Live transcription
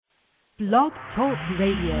Blog Talk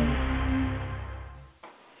Radio.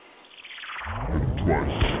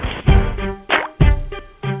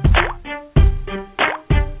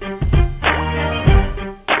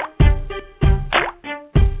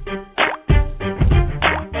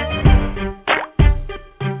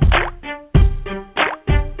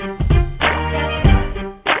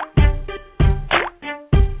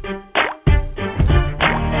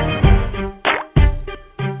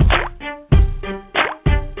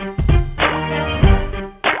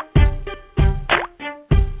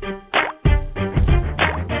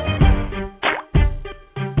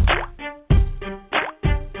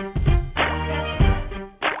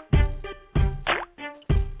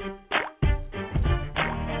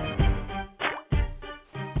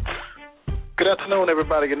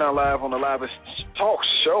 Everybody getting out live on the Live Talk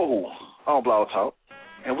Show on Blog Talk.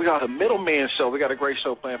 And we got the Middleman Show. We got a great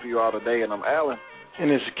show planned for you all today. And I'm Alan. And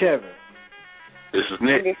this is Kevin. This is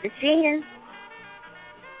Nick. And this is Jen.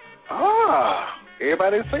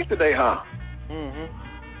 Everybody in sync today, huh? Mm-hmm.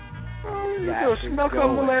 Oh, you snuck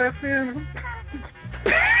on the last in.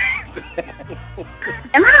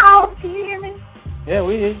 Am I off? Can you hear me? Yeah,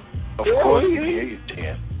 we did. Of course we hear you,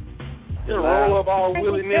 Jen. Just roll up all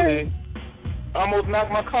willy-nilly. Almost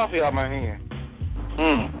knocked my coffee out my hand.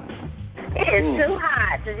 It is too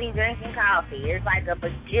hot to be drinking coffee. It's like a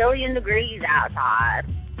bajillion degrees outside.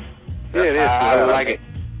 Yeah, it is. I like it.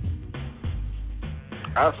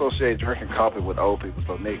 I associate drinking coffee with old people,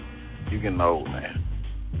 so Nick, you getting old, man.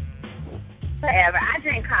 Whatever. I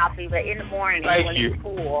drink coffee, but in the morning when it's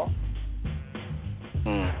cool.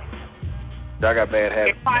 Y'all got bad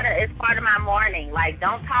habits. It's part of my morning. Like,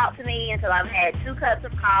 don't talk to me until I've had 2 cups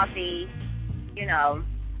of coffee. You know.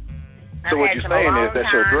 So what you're saying is that's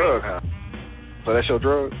your drug, huh? So that's your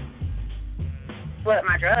drug? What,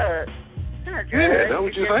 my drug? It's not a drug. Yeah, that's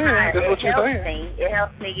what you're saying. That's what you're saying. It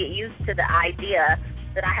helps me get used to the idea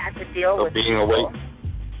that I have to deal with being people. awake.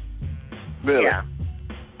 Really? Yeah.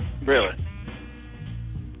 Really?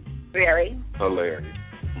 Really? Hilarious.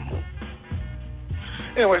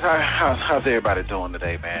 Anyways, how's everybody doing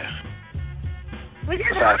today, man? We just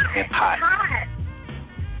hot.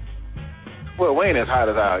 Well, we ain't as hot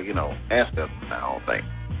as our, ancestors, I don't think.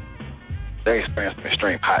 They experienced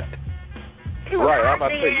extreme hotness. Right, I'm about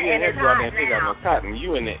to say, you in here driving and figure out no cotton.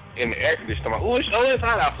 You in the air conditioner. Oh, it's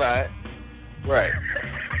hot outside. Right.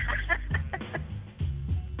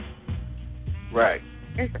 Right.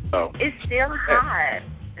 It's still hot.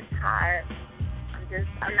 It's hot.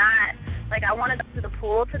 I'm not, like, I want to go to the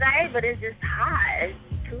pool today, but it's just hot.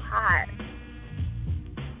 It's too hot.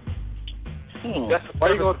 Why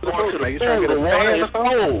are you going to the pool today? You trying to get a tan or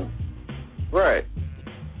something? Right.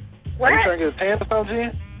 What? Are you trying to get a tan or something,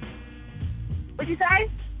 Jen? What'd you say?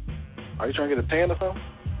 Are you trying to get a tan or something?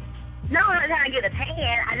 No, I'm not trying to get a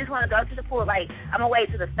tan. I just want to go to the pool. Like, I'm going to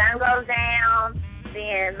wait till the sun goes down.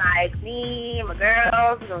 Then, like, me and my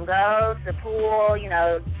girls are going to go to the pool,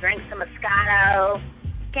 drink some Moscato.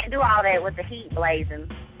 Can't do all that with the heat blazing.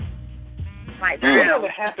 Like,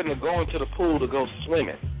 Whatever happened to going to the pool to go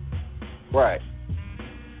swimming? Right.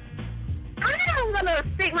 I'm going to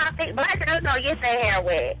stick my feet. Black girls don't get their hair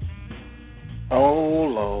wet. Oh,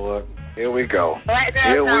 Lord. Here we go. Black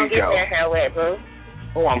girls don't get their hair wet, boo.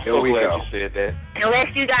 Oh, I'm so glad you said that.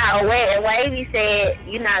 Unless you got a wet and wavy said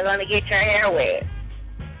you're not going to get your hair wet.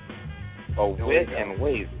 Oh, wet and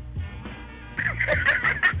wavy.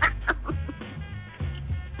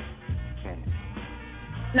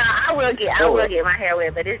 No, I will get my hair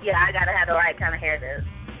wet, but I gotta have the right kind of hair though.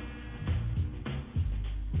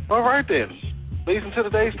 All right then. Leads into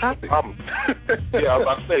today's topic. Yeah, I was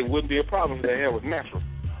about to say, it wouldn't be a problem if the hair was natural.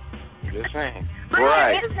 Just saying. My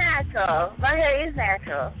hair is natural. My hair is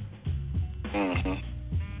natural.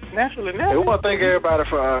 Naturally. Hey, we want to thank everybody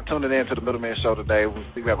for tuning in to the Middleman Show today.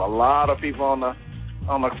 We have a lot of people on the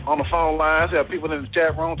phone lines. We have people in the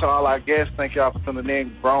chat room. To all our guests, thank y'all for tuning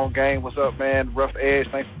in. Grown Game, what's up, man? Rough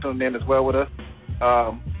Edge, thanks for tuning in as well with us.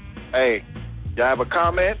 Hey, y'all have a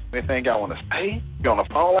comment? Anything y'all want to say? If you're on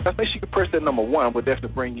the phone line, make sure you can press that number 1. We'll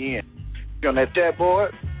definitely bring you in. If you're on that chat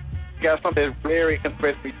board, you got something that's very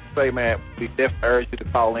interesting to say, man, we definitely urge you to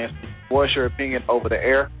call in, voice your opinion over the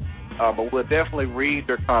air. But we'll definitely read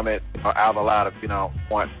your comment out aloud if you don't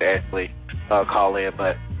want to actually call in.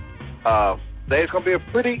 But today's going to be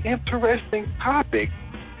a pretty interesting topic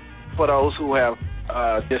for those who have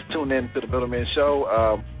just tuned in to the Middleman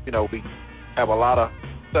Show. We have a lot of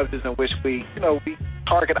subjects in which we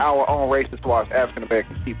target our own race as far as African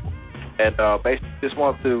American people. And basically just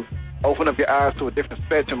want to open up your eyes to a different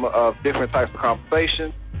spectrum of different types of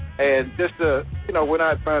conversations. And just to, we're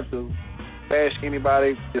not trying to bash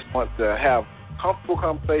anybody, just want to have comfortable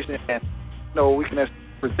conversation, and we can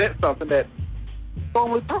present something that we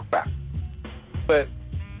don't really talk about. But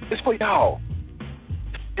it's for y'all.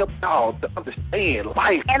 Help y'all to understand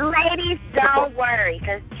life. And ladies, don't worry,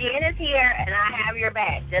 because Jen is here, and I have your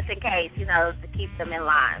back, just in case, to keep them in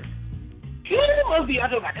line. Jen must be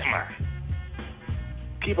out of my mind.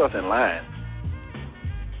 Keep us in line.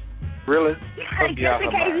 Really? Yeah, just in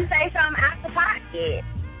case you say something out the pocket.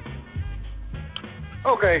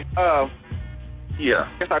 Okay. Yeah.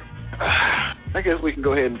 I guess we can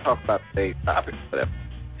go ahead and talk about today's topic. Whatever.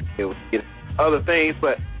 We'll get other things,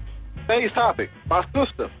 but today's topic, my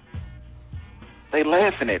sister. They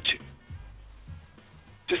laughing at you.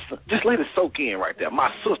 Just let it soak in right there. My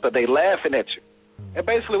sister, they laughing at you. And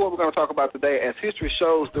basically what we're going to talk about today, as history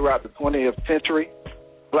shows throughout the 20th century,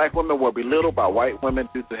 black women were belittled by white women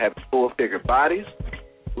due to having full-figured bodies,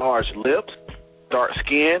 large lips, dark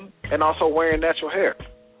skin, and also wearing natural hair.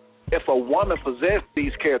 If a woman possessed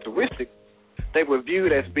these characteristics, they were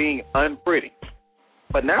viewed as being unpretty.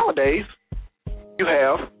 But nowadays, you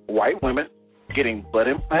have white women getting butt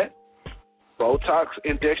implant, botox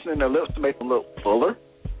injection in their lips to make them look fuller,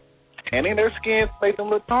 tanning their skin to make them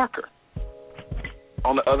look darker.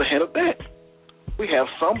 On the other hand of that, we have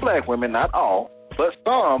some black women, not all, but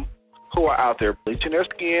some, who are out there bleaching their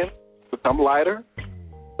skin to become lighter.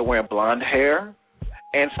 They're wearing blonde hair,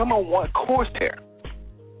 and some want coarse hair.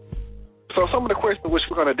 So some of the questions which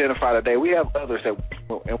we're going to identify today, we have others that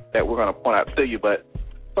we're going to point out to you, but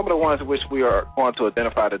some of the ones which we are going to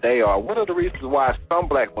identify today are, what are the reasons why some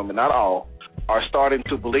black women, not all, are starting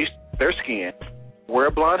to bleach their skin, wear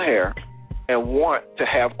blonde hair, and want to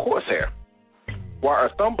have coarse hair? Why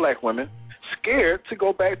are some black women scared to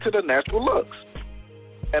go back to their natural looks?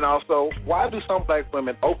 And also, why do some black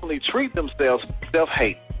women openly treat themselves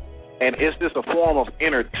self-hate? And is this a form of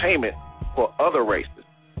entertainment for other races?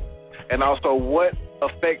 And also, what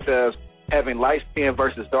effect does having light skin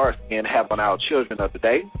versus dark skin have on our children of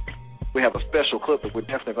today? We have a special clip that we're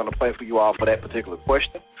definitely going to play for you all for that particular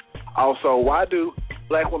question. Also, why do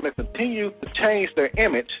black women continue to change their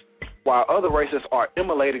image while other races are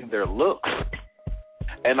emulating their looks?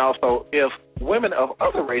 And also, if women of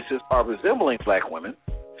other races are resembling black women,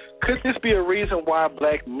 could this be a reason why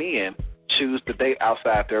black men choose to date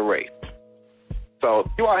outside their race? So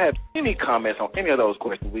if you all have any comments on any of those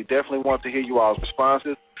questions, we definitely want to hear you all's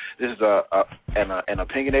responses. This is an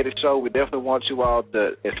opinionated show. We definitely want you all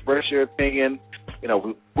to express your opinion.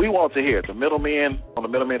 We want to hear. The Middlemen, on the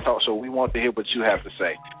Middlemen Talk Show, we want to hear what you have to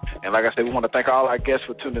say. And like I said, we want to thank all our guests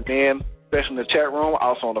for tuning in, especially in the chat room,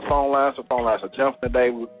 also on the phone lines. The phone lines are jumping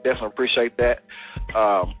today. We definitely appreciate that.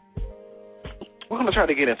 We're going to try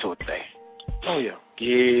to get into it today. Oh, yeah.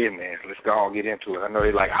 Yeah, man. Let's go on and get into it. I know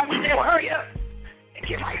they're like, I wish they would hurry up and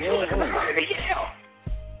get right to it.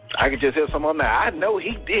 I can just hear someone now. I know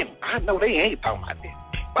he didn't. I know they ain't talking about this.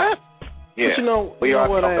 What? Yeah. But we are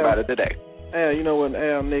talking about it today. Al, you know what,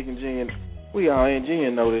 Al, Nick, and Jen, we all, and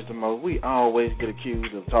Jen know this the most, we always get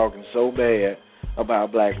accused of talking so bad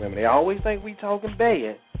about black women. They always think we talking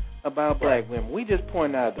bad about black women. We just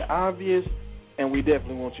point out the obvious, and we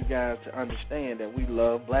definitely want you guys to understand that we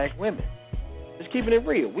love black women. Just keeping it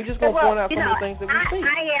real. We just going to point out some of the things that we see.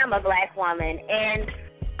 I am a black woman, and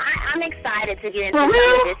I'm excited to get into some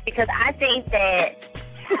of this because I think that,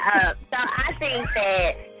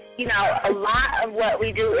 a lot of what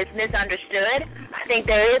we do is misunderstood. I think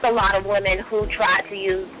there is a lot of women who try to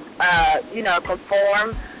use,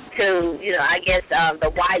 conform to, the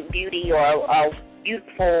white beauty or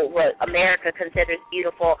beautiful, what America considers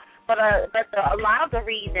beautiful. But a lot of the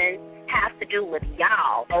reasons have to do with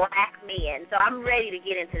y'all, black men. So I'm ready to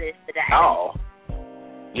get into this today. Oh.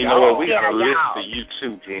 You know what? We got a list for you,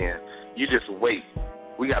 too, Jen. You just wait.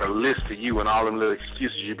 We got a list for you and all them little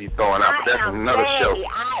excuses you be throwing out, but that's another show.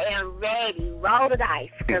 I am ready. Roll the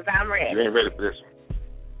dice, because I'm ready. You ain't ready for this one.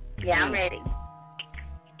 Yeah, I'm ready.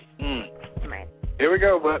 Here we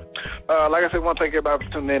go, but like I said, I want to thank everybody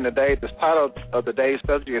for tuning in today. The title of today's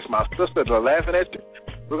subject is My Sisters Are Laughing at You.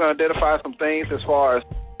 We're going to identify some things as far as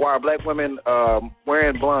why black women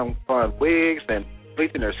wearing blonde wigs and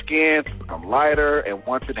bleaching their skin to become lighter and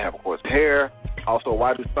wanting to have coarse hair. Also,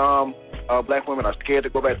 why do some black women are scared to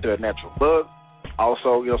go back to their natural look?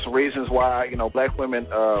 Also, some reasons why, black women,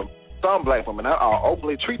 some black women, not all,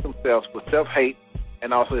 openly treat themselves with self-hate,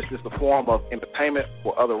 and also it's just a form of entertainment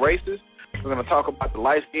for other races. We're going to talk about the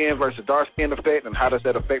light skin versus dark skin effect and how does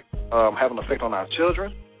that affect have an effect on our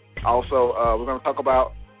children. Also, we're going to talk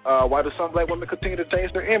about why do some black women continue to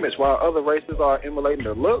change their image while other races are emulating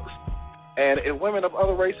their looks. And if women of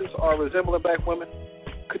other races are resembling black women,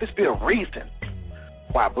 could this be a reason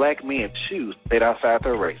why black men choose to date outside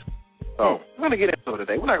their race? So we're going to get into it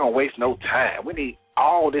today. We're not going to waste no time. We need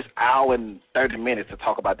all this hour and 30 minutes to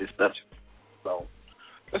talk about this subject. So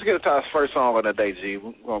let's get into our first song of the day, G.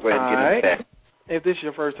 We're going to go ahead and get into that. If this is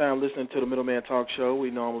your first time listening to the Middleman Talk Show,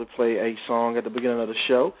 we normally play a song at the beginning of the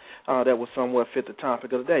show that will somewhat fit the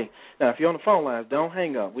topic of the day. Now, if you're on the phone lines, don't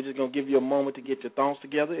hang up. We're just going to give you a moment to get your thoughts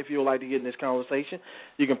together. If you would like to get in this conversation,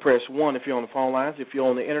 you can press 1 if you're on the phone lines. If you're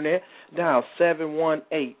on the Internet, dial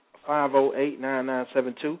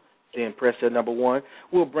 718-508-9972. Then press that number 1.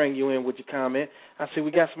 We'll bring you in with your comment. I see we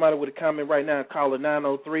got somebody with a comment right now, caller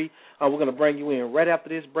 903. We're going to bring you in right after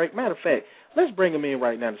this break. Matter of fact, let's bring them in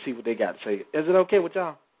right now to see what they got to say. Is it okay with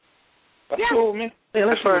y'all? That's cool, man. Yeah,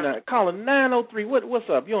 let's do that. Caller 903. What's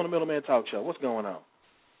up? You're on the Middleman Talk Show. What's going on?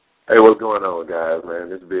 Hey, what's going on, guys, man?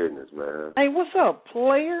 This business, man. Hey, what's up,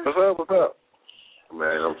 player? What's up?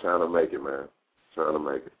 Man, I'm trying to make it, man. Trying to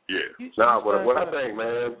make it. Yeah. Now, what I think,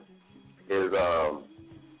 man, is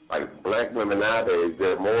like black women nowadays,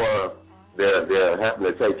 they're having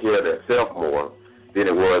to take care of themselves more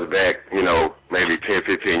than it was back, maybe 10,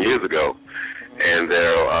 15 years ago. And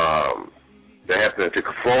they're having to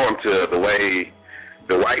conform to the way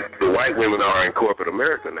the white women are in corporate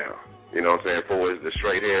America now. You know what I'm saying? For the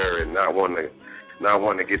straight hair and not wanting to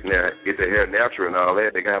get their hair natural and all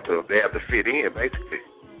that. They have to fit in, basically.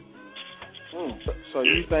 So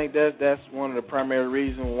you think that's one of the primary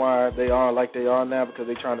reasons why they are like they are now, because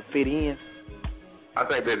they're trying to fit in? I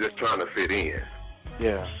think they're just trying to fit in.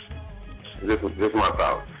 Yeah. This is my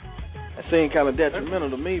thoughts. That seems kind of detrimental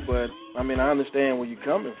to me, but, I mean, I understand where you're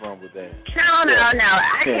coming from with that. No.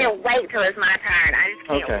 I can't wait till it's my turn. I just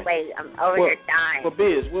can't wait. I'm over here dying. Well,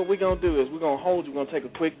 Biz, what we're going to do is we're going to hold you. We're going to take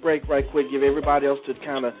a quick break right quick, give everybody else to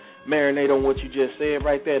kind of marinate on what you just said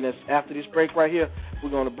right there. And that's after this break right here, we're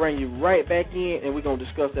going to bring you right back in, and we're going to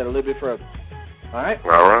discuss that a little bit further. All right?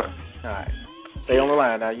 All right. All right. Stay on the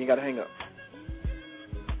line now. You ain't got to hang up.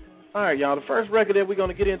 All right, y'all. The first record that we're going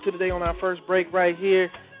to get into today on our first break right here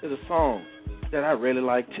is a song that I really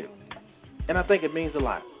like, too. And I think it means a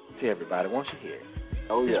lot to everybody once you hear it.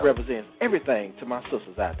 Oh, yeah. This represents everything to my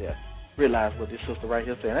sisters out there. Realize what this sister right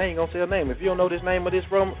here saying. I ain't going to say her name. If you don't know this name of this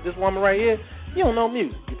woman right here, you don't know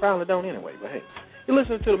music. You probably don't anyway. But, hey, you're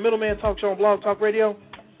listening to the Middleman Talk Show on Blog Talk Radio.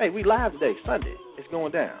 Hey, we live today, Sunday. It's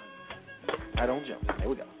going down. I don't jump. There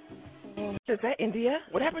we go. Is that India?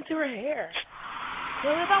 What happened to her hair?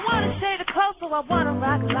 Well, if I want to shade it close, so I want to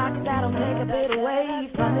rock it like that'll take a bit away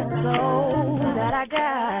from the soul that I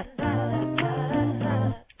got.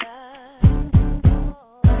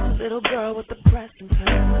 Little girl with the breast and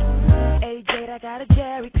curves. Age 8, I got a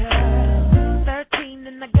Jerry curl. 13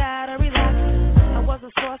 and I got a relax. I was a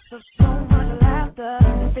source of so much laughter.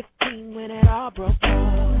 15 when it all broke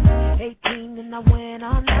off. 18 and I went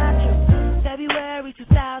on natural. February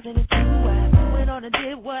 2002, I went on and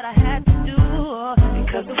did what I had to do.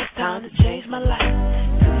 Because it was time to change my life,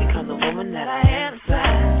 to become the woman that I am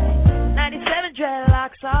inside. 97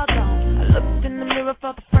 dreadlocks all gone. I looked in the mirror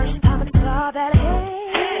for the first time and saw that,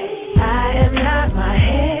 hey, I am not my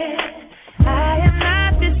hair, I am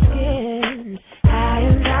not this skin, I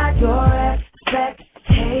am not your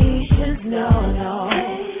expectations, no.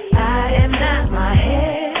 I am not my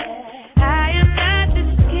hair, I am not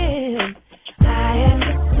this skin, I am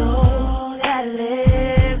the soul that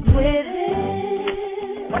lives within.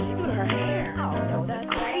 What's she do to her hair? Oh, no, that's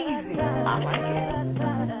crazy. I like it.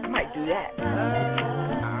 I might do that.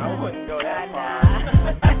 I wouldn't go that far.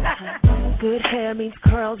 Good hair means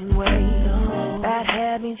curls and waves. Bad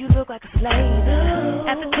hair means you look like a slave.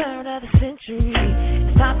 At the turn of the century,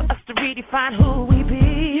 it's time for us to redefine who we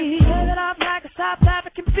be. Turn it off like a South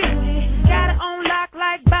African beauty. Got it on lock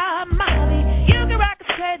like Bob Marley. You can rock it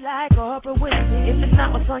straight like Oprah Winfrey. If it's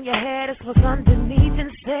not what's on your head, it's what's underneath. And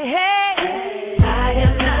say, hey, I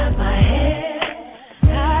am not my hair,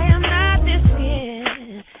 I am not this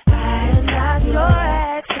skin, I am not your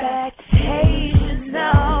expectations,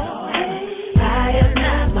 no. I am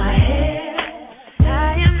not my hair,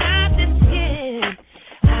 I am not this skin,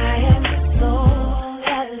 I am the soul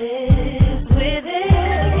that lives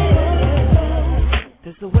within.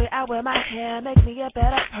 Does the way I wear my hair make me a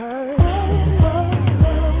better person?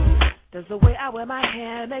 Does the way I wear my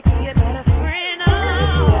hair make me a better friend?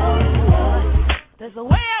 Does the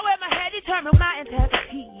way I wear my hair determine my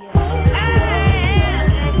integrity? I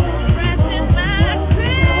am expressing my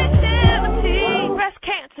creativity. Breast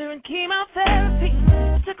cancer and chemotherapy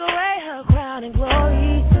took away her crown and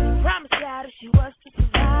glory. Promised that if she was to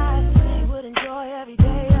survive, she would enjoy every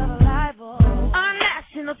day of her life. On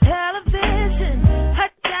national television,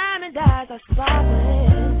 her diamond eyes are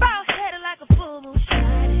sparkling, bald headed like a full moon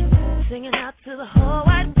shining, singing out to the whole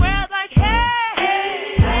wide world like, hey,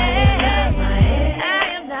 hey, hey.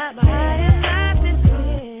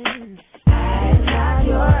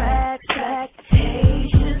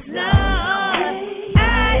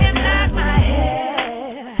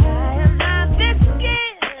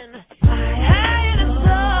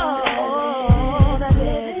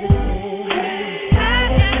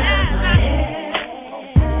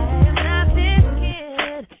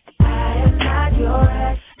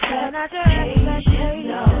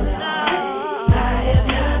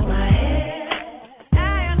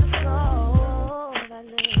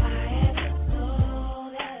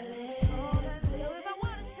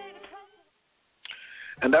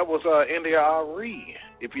 that was India Ari.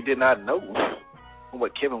 If you did not know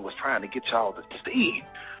what Kevin was trying to get y'all to see,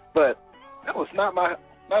 but that was not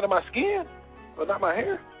in my skin, or not my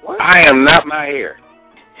hair. What? I am not my hair.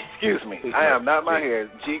 Excuse me, I am not my hair.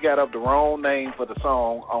 G got up the wrong name for the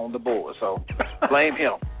song on the board, so blame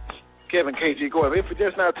him. Kevin KG Gordon. If you're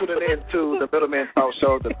just now tuning in to the Middleman Talk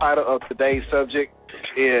Show, the title of today's subject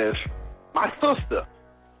is My Sister.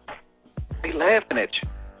 They laughing at you.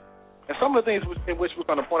 And some of the things in which we're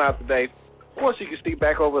going to point out today, of course, you can see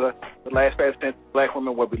back over the last past 10 black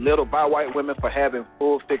women were belittled by white women for having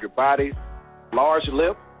full-figured bodies, large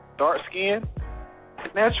lips, dark skin,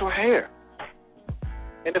 and natural hair.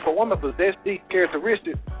 And if a woman possessed these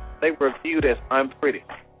characteristics, they were viewed as unpretty.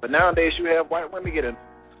 But nowadays, you have white women getting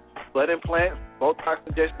blood implants, botox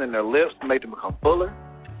injections in their lips to make them become fuller,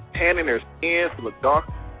 tanning their skin to look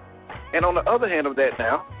darker. And on the other hand of that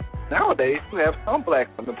nowadays, you have some black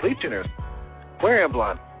women bleaching their skin, wearing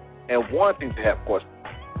blonde, and wanting to have coarse.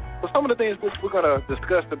 So some of the things which we're going to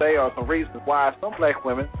discuss today are some reasons why some black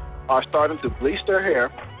women are starting to bleach their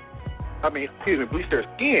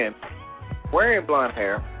skin, wearing blonde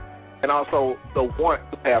hair, and also the want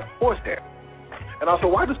to have coarse hair. And also,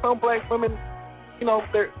 why do some black women,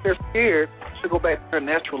 they're scared to go back to their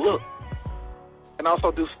natural look? And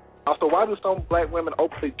also, why do some black women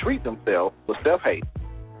openly treat themselves with self-hate?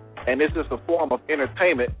 And this is a form of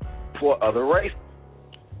entertainment for other races.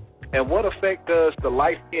 And what effect does the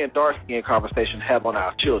light-skin, dark-skin conversation have on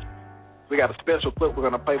our children? We got a special clip we're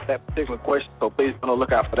going to play for that particular question, so please be on the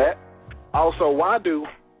lookout for that. Also, why do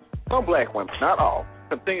some black women, not all,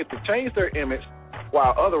 continue to change their image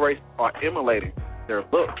while other races are emulating their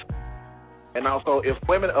looks? And also, if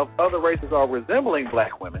women of other races are resembling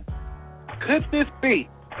black women, could this be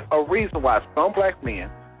a reason why some black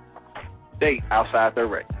men date outside their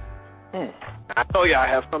race? I know y'all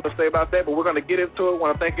have something to say about that, but we're going to get into it. I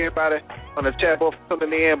want to thank everybody on the chat board for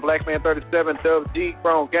tuning in. Blackman37, Dub G,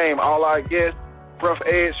 Grown Game, all our guests, Rough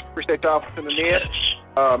Edge, appreciate y'all for tuning in.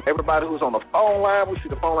 Everybody who's on the phone line, we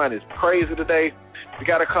see the phone line is crazy today. If you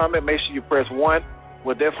got a comment, make sure you press 1.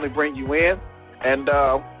 We'll definitely bring you in. And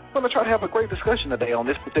we're going to try to have a great discussion today on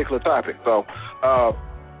this particular topic. So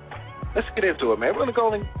let's get into it, man. We're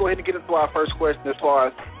going to go ahead and get into our first question as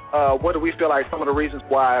far as what do we feel like some of the reasons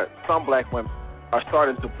why some black women are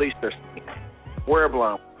starting to bleach their skin, wear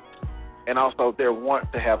blonde, and also their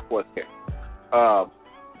want to have coarse hair. Well,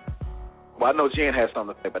 I know Jen has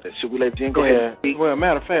something to say about this. Should we let Jen go ahead and speak? Well,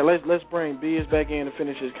 matter of fact, let's bring Biz back in to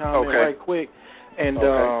finish his comment right quick. And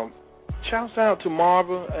shouts out to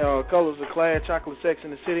Marva, Colors of Class, Chocolate Sex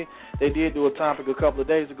in the City. They did do a topic a couple of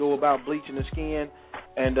days ago about bleaching the skin,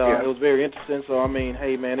 and it was very interesting. So, I mean,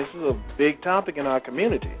 hey, man, this is a big topic in our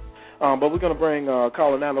community. But we're going to bring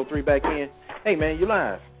caller 903 back in. Hey, man, you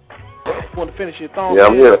live. You want to finish your thought? Yeah,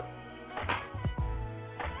 I'm here.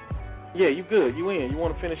 Yeah, you good. You in. You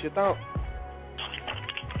want to finish your thought?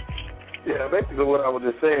 Yeah, basically what I was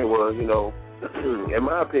just saying was, in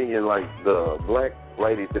my opinion, like the black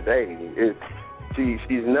lady today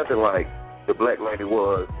she's nothing like the black lady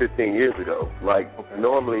was 15 years ago. Like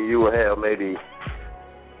normally you would have maybe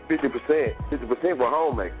 50% were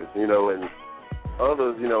homemakers, and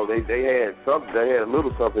others, they had something, they had a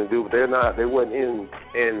little something to do, but they wasn't in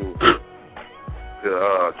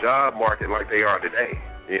the job market like they are today.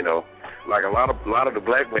 Like a lot of the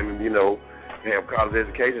black women, they have college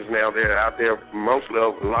educations now. They're out there.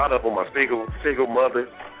 A lot of them are single mothers,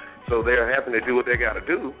 so they're having to do what they got to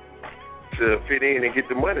do to fit in and get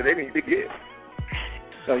the money they need to get.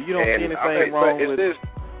 So you don't see anything wrong with this?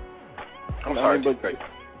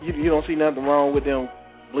 You don't see nothing wrong with them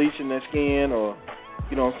bleaching their skin or,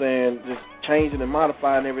 just changing and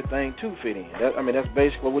modifying everything to fit in. That's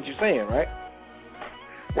basically what you're saying, right?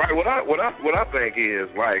 Right. What I think is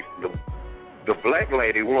like the black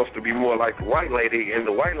lady wants to be more like the white lady, and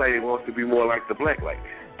the white lady wants to be more like the black lady.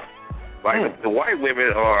 Like the white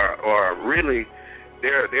women are really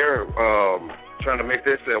they're trying to make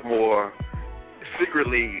themselves more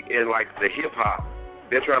secretly in like the hip hop.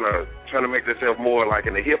 They're trying to make themselves more like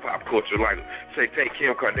in the hip hop culture. Like say take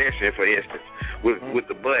Kim Kardashian for instance, with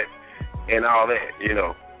the butt and all that.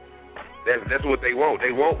 That's what they want.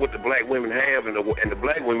 They want what the black women have, and the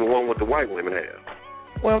black women want what the white women have.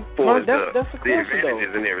 Well, that's a question,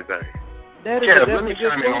 advantages though. And everything. That is let me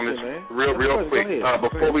chime in on this real quick.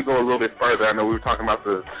 Before we go a little bit further, I know we were talking about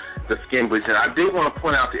the skin bleaching. I did want to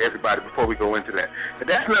point out to everybody before we go into that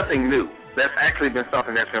that's nothing new. That's actually been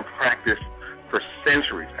something that's been practiced for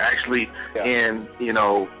centuries. Actually, in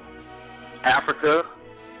Africa,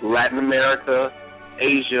 Latin America,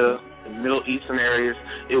 Asia, and Middle Eastern areas,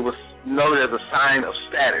 it was noted as a sign of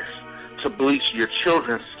status to bleach your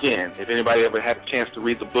children's skin. If anybody ever had a chance to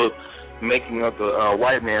read the book Making of the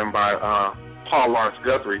White Man by Paul Lawrence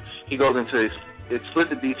Guthrie, he goes into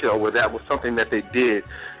explicit detail where that was something that they did,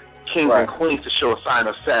 kings and queens, to show a sign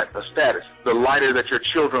of status. The lighter that your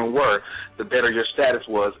children were, the better your status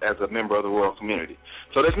was as a member of the royal community.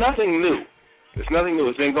 So there's nothing new. It's nothing new.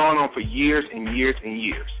 It's been going on for years and years and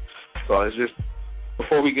years. So it's just,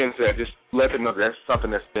 before we get into that, just let them know that's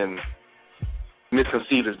something that's been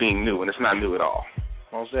misconceived as being new, and it's not new at all.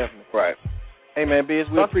 Most definitely. Right. Hey, man, Biz,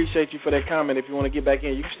 we appreciate you for that comment. If you want to get back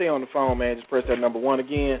in, you can stay on the phone, man. Just press that number 1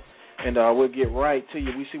 again, and we'll get right to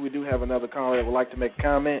you. We do have another caller that would like to make a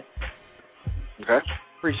comment. Okay.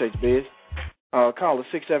 Appreciate you, Biz. Caller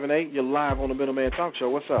 678, you're live on the Middleman Talk Show.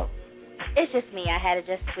 What's up? It's just me. I had to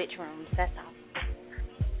just switch rooms. That's all.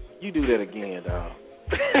 You do that again, dog.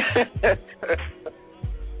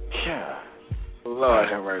 Yeah. Lord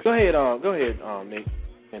have mercy. Go ahead, Nick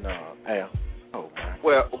and Al. Oh, man.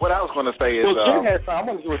 Well, what I was going to say is... Well, Jen had some. I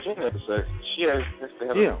want to hear what Jen had to say. She has...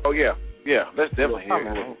 Yeah. Oh, yeah. Yeah, let's definitely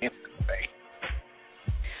hear it.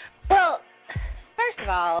 Well, first of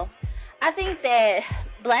all, I think that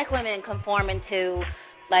black women conforming to,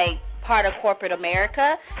 like, part of corporate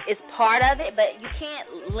America is part of it, but you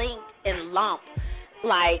can't link and lump,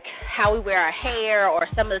 like, how we wear our hair or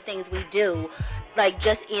some of the things we do, like,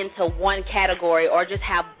 just into one category or just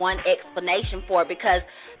have one explanation for it, because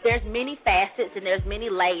there's many facets and there's many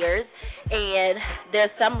layers, and there's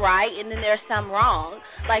some right and then there's some wrong.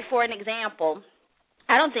 Like, for an example,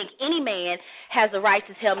 I don't think any man has the right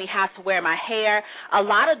to tell me how to wear my hair. A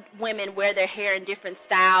lot of women wear their hair in different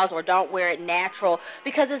styles or don't wear it natural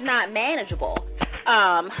because it's not manageable.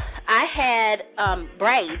 I had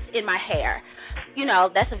braids in my hair. You know,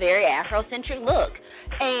 that's a very Afrocentric look.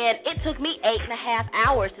 And it took me 8.5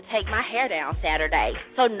 hours to take my hair down Saturday.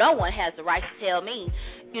 So no one has the right to tell me,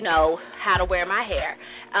 you know, how to wear my hair.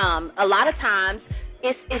 A lot of times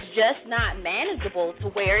it's just not manageable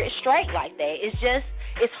to wear it straight like that.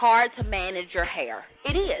 It's hard to manage your hair.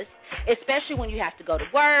 It is, especially when you have to go to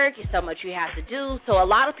work. There's so much you have to do. So a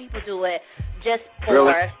lot of people do it just for...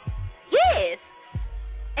 Really? Yes.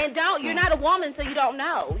 And you're not a woman, so you don't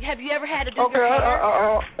know. Have you ever had to do your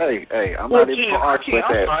hair? Hey, I'm not even going to argue with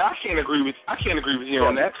that. I can't agree with you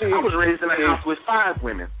on that. I was raised in a house with 5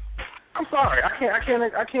 women. I'm sorry. I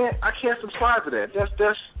can't subscribe to that. That's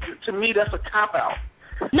to me, that's a cop-out.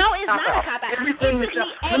 No, it's not a cop-out. It took me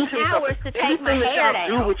 8 hours to take my hair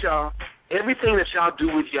down. Everything that y'all do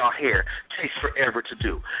with y'all hair takes forever to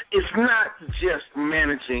do. It's not just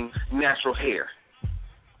managing natural hair.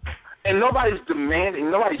 And nobody's demanding,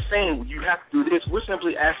 nobody's saying you have to do this. We're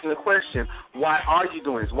simply asking the question, why are you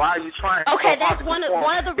doing this? Why are you trying? Okay, that's one of the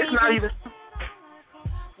reasons.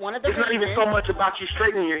 It's not even so much about you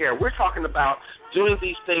straightening your hair. We're talking about doing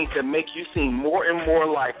these things that make you seem more and more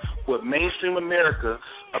like what mainstream America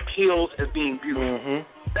appeals as being beautiful. Mm-hmm.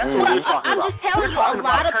 That's what we're talking about. I'm just telling you, a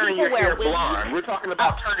lot of people wear wigs. Blonde. We're talking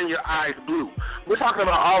about turning your eyes blue. We're talking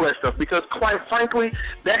about all that stuff because, quite frankly,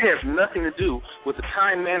 that has nothing to do with the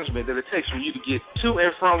time management that it takes for you to get to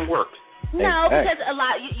and from work. No, because a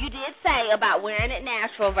lot you did say about wearing it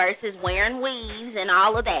natural versus wearing weaves and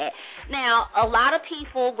all of that. Now, a lot of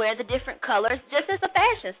people wear the different colors just as a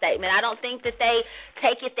fashion statement. I don't think that they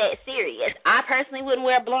take it that serious. I personally wouldn't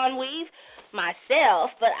wear a blonde weave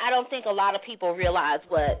myself, but I don't think a lot of people realize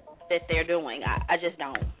that they're doing. I just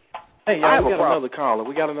don't. Hey, y'all, we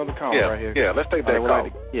got another caller. Right here. Yeah, let's take that caller.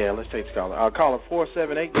 Let's take this caller. Caller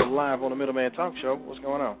 478, you're live on the Middleman Talk Show. What's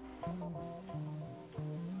going on?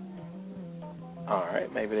 All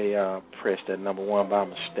right, maybe they pressed that number 1 by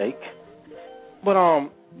mistake. But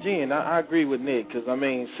Jen, I agree with Nick because I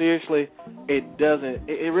mean seriously, it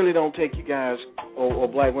really don't take you guys or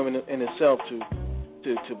black women in itself to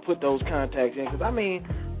put those contacts in because I mean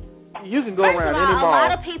you can go around any mall. A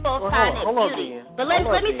lot of people find it beauty. But let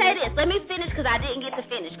me say this. Let me finish because I didn't get to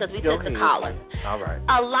finish because we took the caller. All right.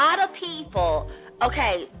 A lot of people.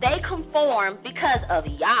 Okay, they conform because of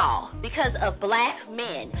y'all, because of black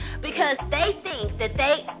men, because they think that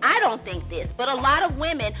I don't think this, but a lot of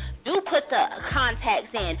women do put the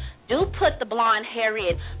contacts in, do put the blonde hair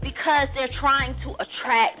in because they're trying to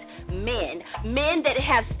attract men that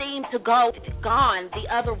have seemed to gone the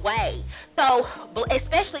other way. So,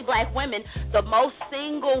 especially black women, the most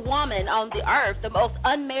single woman on the earth, the most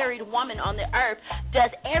unmarried woman on the earth,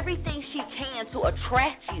 does everything she can to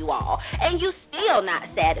attract you all, and you still not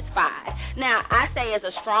satisfied. Now, I say as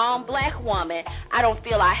a strong black woman, I don't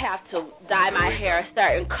feel I have to dye my hair a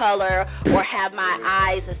certain color or have my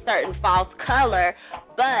eyes a certain false color,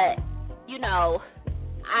 but, you know,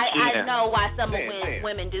 I know why some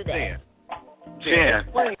women do that. Jen,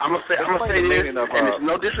 I'm gonna say this, and it's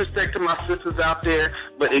no disrespect to my sisters out there,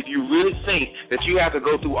 but if you really think that you have to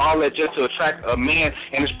go through all that just to attract a man,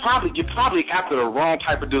 and you're probably after the wrong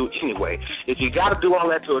type of dude anyway. If you got to do all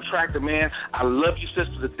that to attract a man, I love you,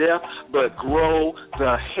 sister, to death, but grow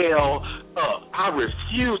the hell up. I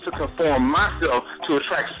refuse to conform myself to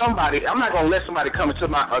attract somebody. I'm not gonna let somebody come into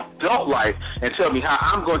my adult life and tell me how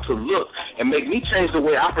I'm going to look and make me change the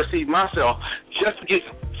way I perceive myself just to get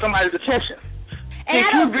somebody's attention. And if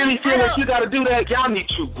you really feel like you got to do that, y'all need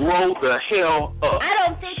to grow the hell up. I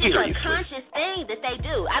don't think it's a conscious thing that they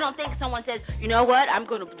do. I don't think someone says, you know what, I'm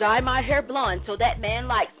going to dye my hair blonde so that man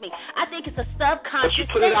likes me. I think it's a subconscious thing.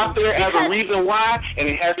 But you put it out there as a reason why, and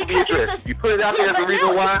it has to be addressed. You put it out there as a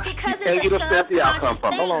reason why, you can't get upset the outcome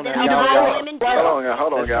from it. Hold on, y'all.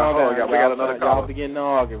 Hold on, y'all. We got another Y'all caller. beginning to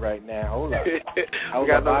argue right now. Hold on. We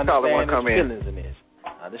got another caller want to come in.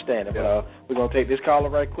 I understand it, but we're going to take this caller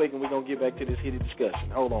right quick, and we're going to get back to this heated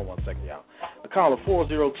discussion. Hold on one second, y'all. The caller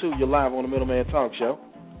 402, you're live on the Middleman Talk Show.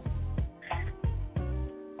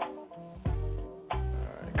 All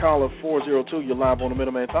right. Caller 402, you're live on the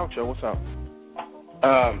Middleman Talk Show. What's up?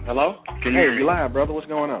 Hello? Can you hear me? You're live, brother. What's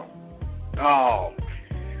going on? Oh,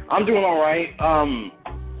 I'm doing all right.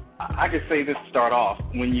 I could say this to start off.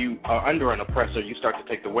 When you are under an oppressor, you start to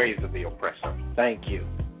take the ways of the oppressor. Thank you.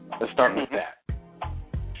 Let's start with that.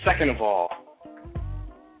 Second of all,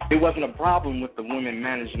 it wasn't a problem with the women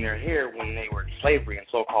managing their hair when they were in slavery and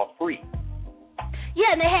so-called free. Yeah,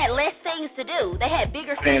 and they had less things to do. They had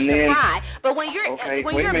bigger things to fry. But when you're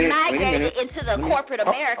migrated into the corporate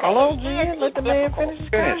America, hello, Jen, let the man finish his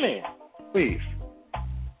comment. Please.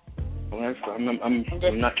 Well, I'm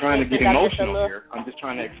not trying to get emotional here. I'm just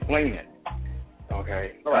trying to explain it.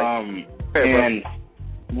 Okay. All right. And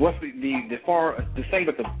what's the thing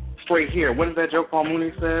with the straight hair? What is that joke Paul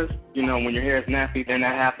Mooney says? You know, when your hair is nappy, they're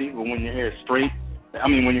not happy. But when your hair is straight,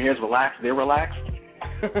 when your hair is relaxed, they're relaxed.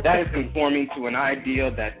 That is conforming to an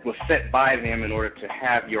idea that was set by them in order to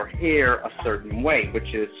have your hair a certain way,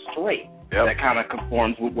 which is straight. Yep. That kind of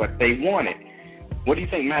conforms with what they wanted. What do you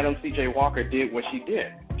think Madam C.J. Walker did what she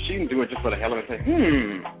did? She didn't do it just for the hell of it. Say,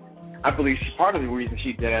 I believe part of the reason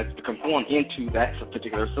she did that is to conform into that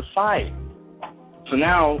particular society. So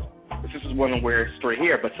now, this is women wear straight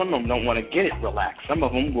hair, but some of them don't want to get it relaxed. Some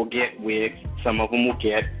of them will get wigs. Some of them will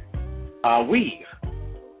get weave.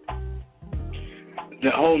 The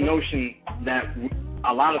whole notion that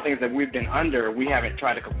a lot of things that we've been under, we haven't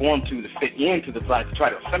tried to conform to fit into the society, to try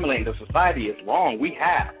to assimilate into society is wrong. We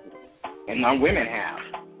have, and our women have.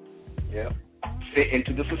 Yeah. Fit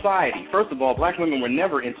into the society. First of all, black women were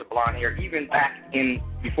never into blonde hair, even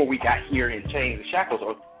before we got here in chains and shackles,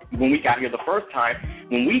 or when we got here the first time,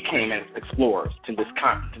 when we came as explorers to this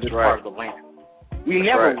part of the land. We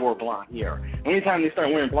never wore blonde hair. The only time they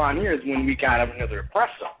started wearing blonde hair is when we got under the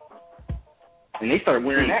oppressor. And they started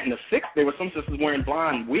wearing that in the 60s. There were some sisters wearing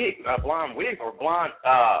blonde wigs or blonde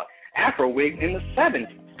afro wigs in the 70s.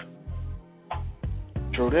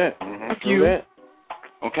 True that. True that.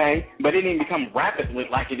 Okay? But it didn't become rapidly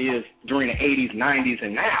like it is during the 80s, 90s,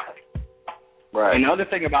 and now. Right. And the other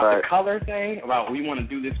thing about the color thing, about we want to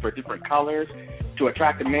do this for different colors to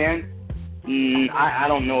attract a man, I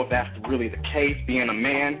don't know if that's really the case, being a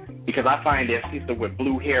man, because I find that sister with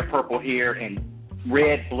blue hair, purple hair, and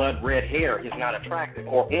red hair is not attractive,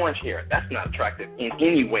 or orange hair. That's not attractive in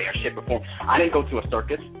any way or shape or form. I didn't go to a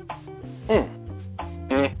circus.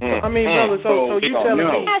 I mean, brother, so you telling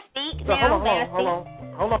me...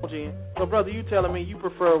 Hold on, Jen. So, brother, you telling me you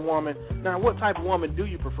prefer a woman. Now, what type of woman do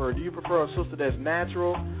you prefer? Do you prefer a sister that's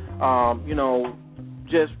natural,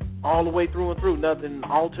 just all the way through and through, nothing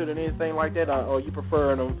altered and anything like that, or you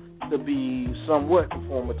prefer them to be somewhat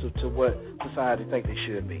conformative to what society think they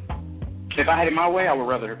should be? If I had it my way, I would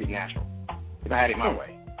rather her be natural. If I had it my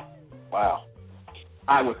way. Wow.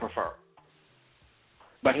 I would prefer.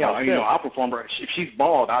 But, hell, I'll perform her. If she's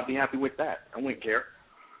bald, I'd be happy with that. I wouldn't care.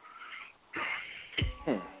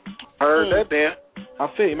 Heard that, Dan. I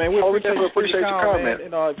feel you, man. We appreciate your comment.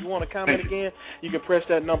 Man. And if you want to comment again, you can press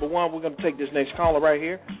that number 1. We're going to take this next caller right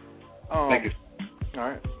here. Thank you. All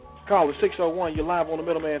right. Caller 601, you're live on the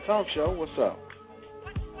Middleman Talk Show. What's up?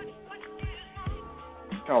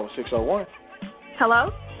 Caller 601. Hello?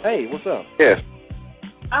 Hey, what's up? Yes.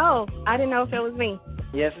 Oh, I didn't know if it was me.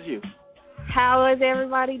 Yes, it's you. How is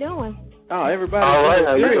everybody doing? Oh, everybody's all right.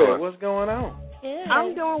 How you doing? What's going on? Yeah.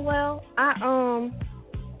 I'm doing well.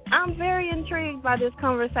 I'm very intrigued by this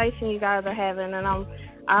conversation you guys are having, and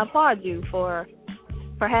I applaud you for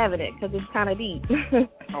having it because it's kind of deep.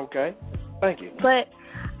 Okay, thank you. But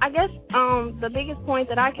I guess the biggest point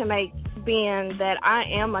that I can make, being that I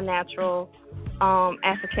am a natural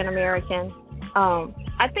African American,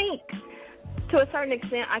 I think to a certain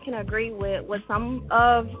extent I can agree with some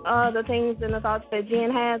of the things and the thoughts that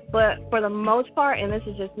Jen has, but for the most part, and this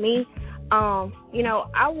is just me, you know,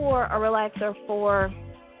 I wore a relaxer for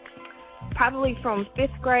probably from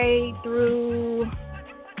 5th grade through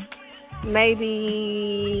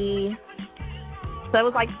maybe, so it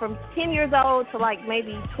was like from 10 years old to like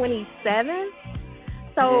maybe 27.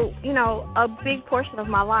 So, you know, a big portion of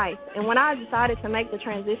my life. And when I decided to make the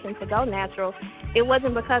transition to go natural, it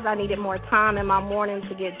wasn't because I needed more time in my morning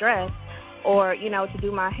to get dressed or, you know, to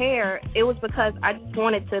do my hair. It was because I just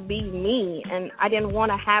wanted to be me, and I didn't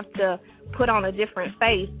want to have to put on a different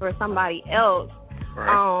face for somebody else.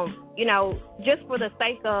 Right. You know, just for the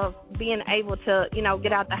sake of being able to, you know,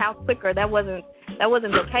 get out the house quicker. That wasn't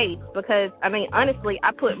the case, because, I mean, honestly,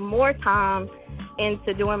 I put more time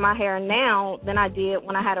into doing my hair now than I did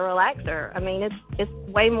when I had a relaxer. I mean, it's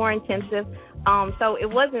way more intensive. So it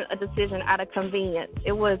wasn't a decision out of convenience.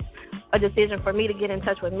 It was a decision for me to get in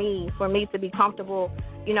touch with me, for me to be comfortable,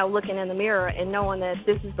 you know, looking in the mirror and knowing that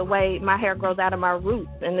this is the way my hair grows out of my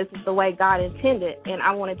roots, and this is the way God intended, and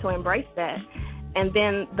I wanted to embrace that. And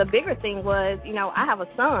then the bigger thing was, you know, I have a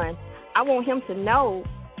son. I want him to know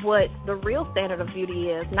what the real standard of beauty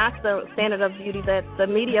is, not the standard of beauty that the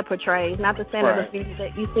media portrays, not the standard of beauty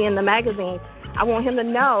that you see in the magazines. I want him to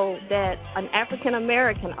know that an African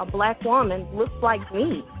American, a black woman, looks like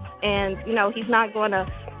me, and you know it's not going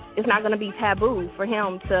to be taboo for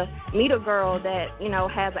him to meet a girl that, you know,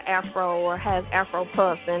 has an afro or has afro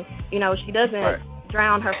puff, and you know she doesn't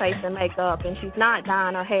drown her face in makeup, and she's not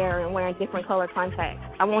dyeing her hair and wearing different color contacts.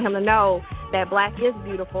 I want him to know that black is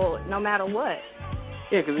beautiful no matter what.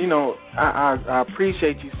 Yeah, because, you know, I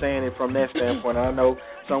appreciate you saying it from that standpoint. I know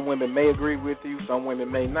some women may agree with you, some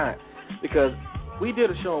women may not. Because we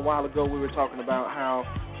did a show a while ago, we were talking about how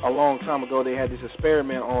a long time ago they had this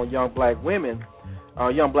experiment on young black women,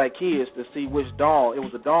 young black kids, to see which doll, it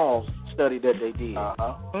was a dolls study that they did.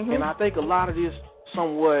 And I think a lot of this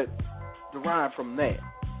somewhat derived from that.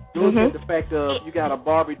 You look at the fact of you got a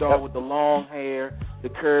Barbie doll with the long hair, the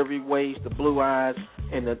curvy waist, the blue eyes,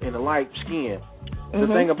 and the light skin. The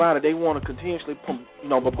thing about it, they want to continuously, you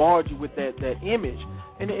know, bombard you with that image,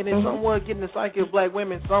 and it's somewhat getting the psyche of black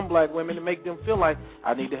women, some black women, to make them feel like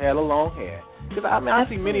I need to have a long hair. Because I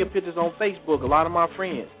see many pictures on Facebook. A lot of my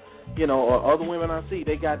friends, you know, or other women I see,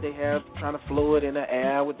 they got their hair kind of fluid in the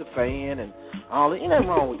air with the fan and all. Ain't nothing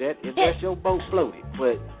wrong with that if that's your boat floated.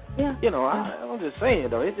 But you know, I'm just saying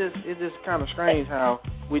though, it's just kind of strange how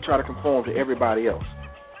we try to conform to everybody else.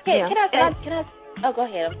 Can I? Oh, go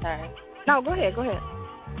ahead. I'm sorry. No, go ahead.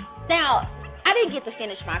 Now, I didn't get to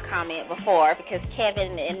finish my comment before because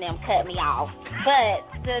Kevin and them cut me off.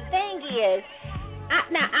 But the thing is,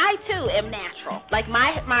 I too am natural. Like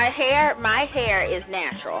my hair is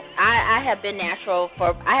natural. I have been natural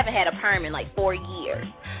I haven't had a perm in like 4 years.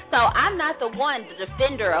 So I'm not the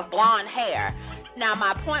defender of blonde hair. Now,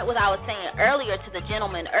 my point, what I was saying earlier to the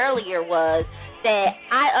gentleman earlier was that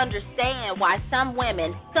I understand why some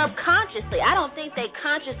women subconsciously, I don't think they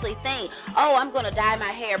consciously think, oh, I'm going to dye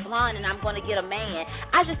my hair blonde and I'm going to get a man.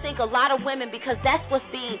 I just think a lot of women, because that's what's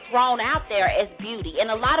being thrown out there as beauty, and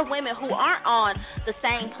a lot of women who aren't on the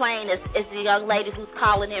same plane as the young lady who's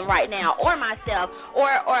calling in right now, or myself, or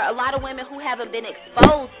a lot of women who haven't been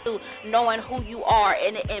exposed to knowing who you are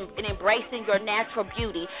and embracing your natural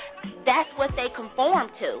beauty. That's what they conform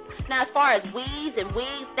to. Now, as far as wigs,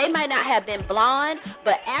 they might not have been blonde,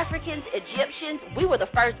 but Africans, Egyptians, we were the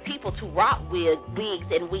first people to rock wigs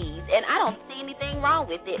and weaves, and I don't see anything wrong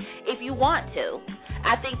with it if you want to.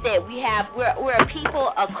 I think that we're a people,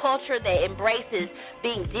 a culture that embraces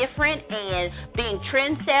being different and being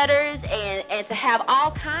trendsetters and to have all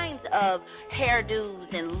kinds of hairdos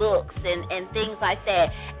and looks and things like that,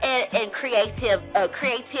 and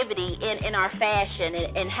creativity in our fashion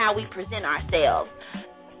and how we present ourselves.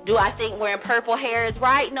 Do I think wearing purple hair is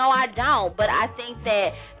right? No, I don't. But I think that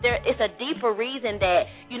it's a deeper reason that,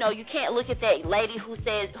 you know, you can't look at that lady who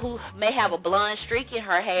may have a blonde streak in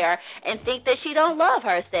her hair and think that she don't love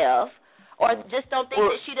herself, or just don't think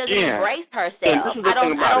that she doesn't embrace herself. I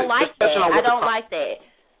don't like that. I don't like that.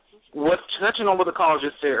 Touching on what the caller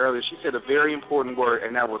just said earlier, she said a very important word,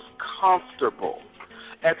 and that was comfortable.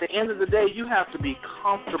 At the end of the day, you have to be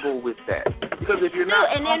comfortable with that. Because if you're not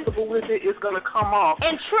comfortable with it, it's going to come off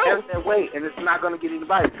as that way, and it's not going to get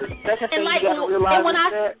anybody. The second thing you got to realize with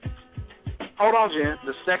that, hold on, Jen.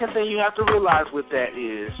 The second thing you have to realize with that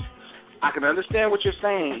is, I can understand what you're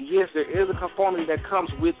saying. Yes, there is a conformity that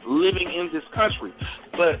comes with living in this country,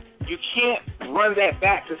 but you can't run that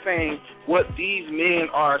back to saying what these men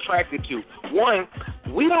are attracted to. One,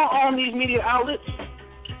 we don't own these media outlets.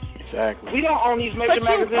 Exactly. We don't own these major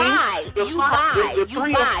magazines. You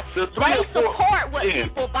buy. They support what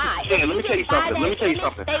people buy. Yeah, let me tell you something.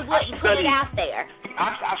 They wouldn't put it out there.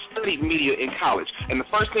 I studied media in college, and the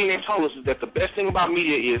first thing they told us is that the best thing about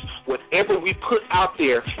media is whatever we put out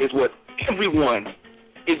there is what everyone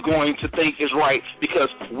is going to think is right, because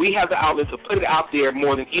we have the outlet to put it out there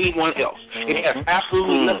more than anyone else. It has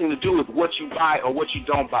absolutely nothing to do with what you buy or what you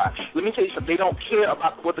don't buy. Let me tell you something. They don't care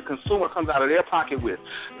about what the consumer comes out of their pocket with.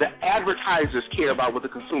 The advertisers care about what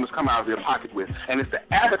the consumers come out of their pocket with. And it's the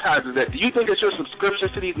advertisers that, do you think that your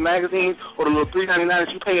subscriptions to these magazines or the little $3.99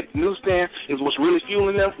 that you pay at the newsstand is what's really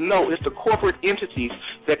fueling them? No, it's the corporate entities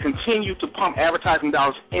that continue to pump advertising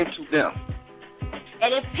dollars into them.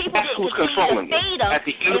 And if people didn't continue to feed them,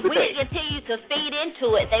 if we didn't continue to feed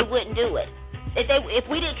into it, they wouldn't do it. If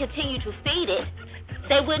we didn't continue to feed it,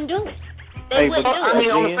 they wouldn't do it. They wouldn't do it. I mean,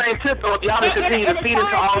 on the same tip, though, if y'all didn't continue to feed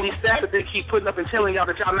into all these stats that they keep putting up and telling y'all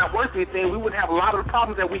that y'all not worth anything, we wouldn't have a lot of the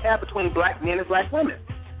problems that we have between black men and black women.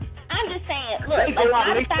 I'm just saying, look, they go out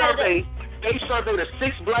and they survey the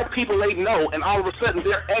 6 black people they know, and all of a sudden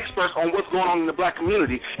they're experts on what's going on in the black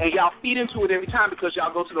community, and y'all feed into it every time because y'all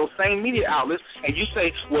go to those same media outlets and you say,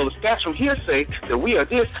 well, the stats from here say that we are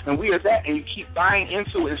this and we are that, and you keep buying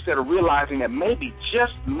into it instead of realizing that maybe,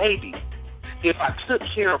 just maybe, if I took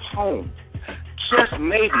care of home, just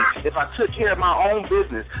maybe, if I took care of my own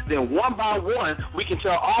business, then one by one, we can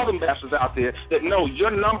tell all the investors out there that, no, your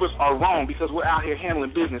numbers are wrong because we're out here handling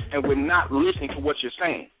business and we're not listening to what you're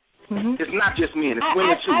saying. It's not just men, it's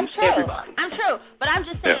women too, it's everybody. I'm true, but I'm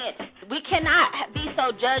just saying, we cannot be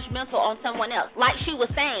so judgmental on someone else. Like she was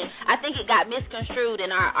saying, I think it got misconstrued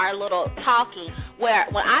in our little talking, where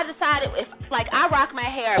when I decided, I rock my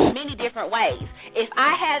hair many different ways. If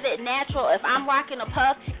I have it natural, if I'm rocking a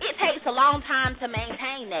puff, it takes a long time to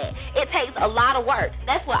maintain that. It takes a lot of work.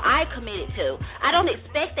 That's what I committed to. I don't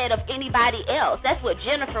expect that of anybody else. That's what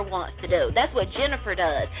Jennifer wants to do. That's what Jennifer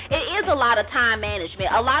does. It is a lot of time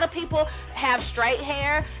management. A lot of people have straight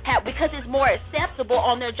hair because it's more acceptable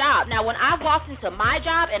on their job. Now, when I walked into my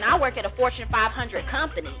job, and I work at a Fortune 500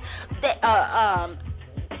 company, that a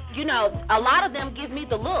lot of them give me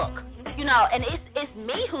the look. And it's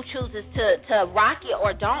me who chooses to rock it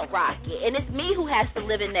or don't rock it, and it's me who has to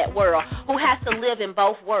live in that world, who has to live in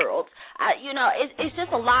both worlds. It's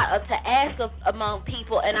just a lot to ask among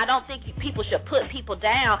people, and I don't think people should put people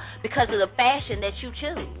down because of the fashion that you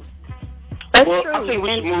choose. That's true. I think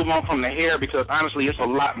we should move on from the hair because honestly, it's a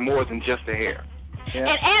lot more than just the hair. Yeah.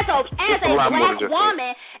 And as a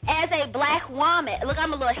black woman, look,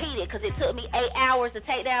 I'm a little heated because it took me 8 hours to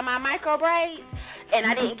take down my micro braids, and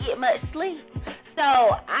I didn't get much sleep. So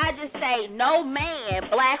I just say no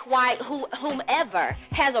man, black, white, whomever,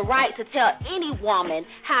 has a right to tell any woman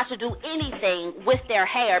how to do anything with their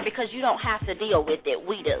hair because you don't have to deal with it.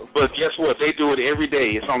 We do. But guess what? They do it every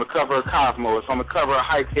day. It's on the cover of Cosmo. It's on the cover of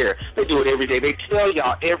Hype Hair. They do it every day. They tell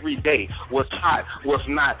y'all every day what's hot, what's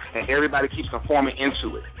not, and everybody keeps conforming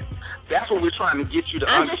into it. That's what we're trying to get you to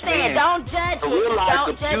understand. I'm just saying, don't judge it.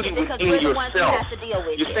 Realize don't judge it because we're the ones who have to deal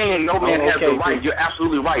with You're saying no man has the right. You're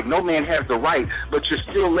absolutely right. No man has the right, but you're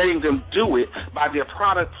still letting them do it by their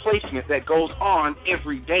product placement that goes on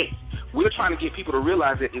every day. We're trying to get people to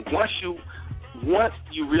realize that once you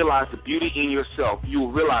realize the beauty in yourself, you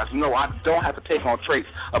will realize, no, I don't have to take on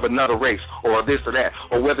traits of another race or this or that,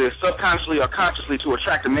 or whether it's subconsciously or consciously to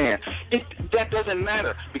attract a man. That doesn't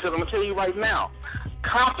matter because I'm going to tell you right now,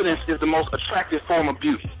 confidence is the most attractive form of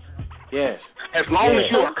beauty. Yes. As long as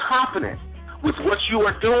you are confident with what you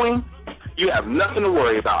are doing, you have nothing to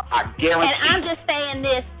worry about. I guarantee. And I'm just saying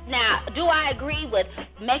this now. Do I agree with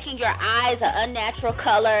making your eyes an unnatural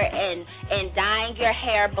color and dyeing your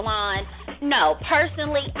hair blonde? No,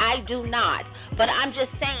 personally, I do not. But I'm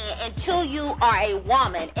just saying, until you are a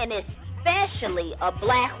woman, and especially a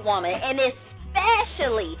black woman, and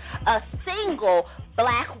especially a single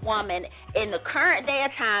black woman in the current day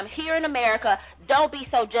of time here in America, don't be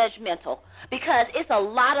so judgmental. Because it's a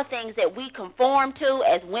lot of things that we conform to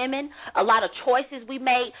as women, a lot of choices we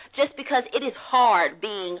make, just because it is hard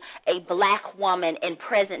being a black woman in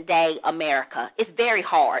present-day America. It's very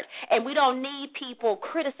hard. And we don't need people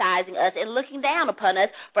criticizing us and looking down upon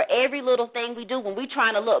us for every little thing we do when we're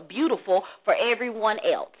trying to look beautiful for everyone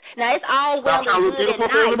else. Now, it's all well and good and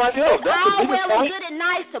nice. It's all well and good and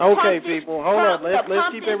nice to pump this. Okay, people, hold on.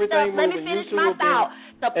 Let's keep everything moving. Let me finish my thought.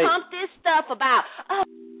 Pump this stuff about,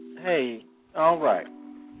 Hey, all right.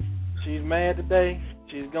 She's mad today.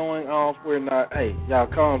 She's going off. We're not. Hey, y'all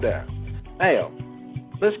calm down. Al,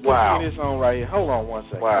 let's continue this on right here. Hold on one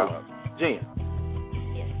second. Wow. Jen.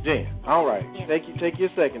 Jen. All right. Yes. Take your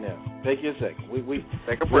second now. Take your second. We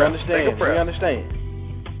take a breath. We understand. We understand.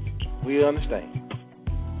 We understand.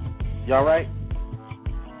 Y'all right?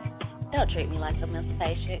 Don't treat me like a mental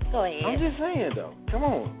patient. Go ahead. I'm just saying, though. Come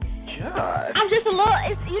on. God. I'm just a little,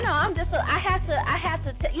 I have to,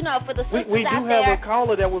 for the sisters we do out have there. a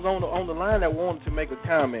caller that was on the line that wanted to make a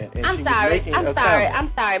comment. And I'm she sorry. was making a comment.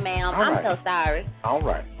 I'm sorry, ma'am. All I'm right. so sorry. All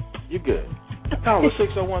right. You good. Caller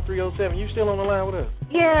 601-307. You still on the line with us?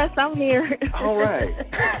 Yes, I'm here. All right.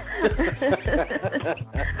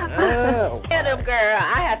 Tell them, girl.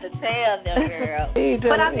 I have to tell them, girl.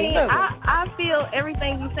 But I mean, I feel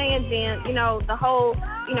everything you're saying, Jen. The whole,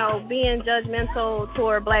 being judgmental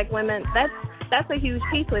toward black women. That's a huge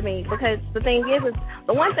piece with me, because the thing is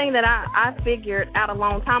the one thing that I figured out a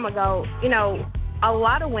long time ago. A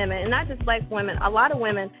lot of women, and not just black women, a lot of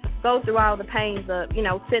women go through all the pains of,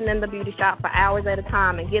 sitting in the beauty shop for hours at a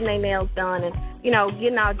time and getting their nails done and,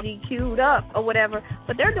 getting all GQ'd up or whatever.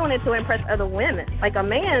 But they're doing it to impress other women. Like a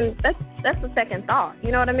man, that's a second thought.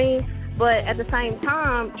 You know what I mean? But at the same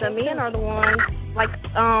time, the men are the ones, like,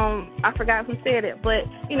 I forgot who said it, but,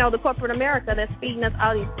 the corporate America that's feeding us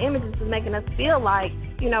all these images is making us feel like,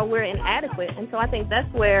 we're inadequate. And so I think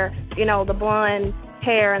that's where, the blonde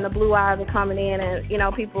hair and the blue eyes are coming in,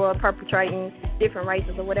 and people are perpetrating different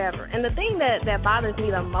races or whatever. And the thing that bothers me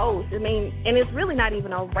the most, and it's really not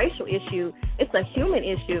even a racial issue, it's a human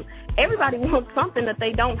issue. Everybody wants something that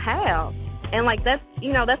they don't have, and like that's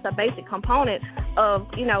a basic component of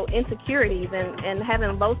insecurities and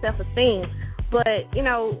having low self-esteem. But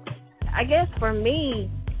I guess for me,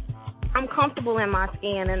 I'm comfortable in my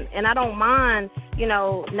skin, and I don't mind,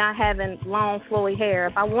 not having long, flowy hair.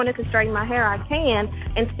 If I wanted to straighten my hair, I can,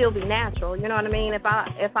 and still be natural. You know what I mean? If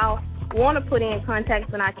I want to put in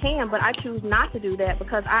contacts, then I can, but I choose not to do that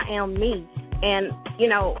because I am me. And,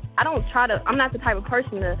 I'm not the type of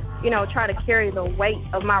person to, try to carry the weight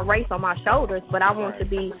of my race on my shoulders, but I want to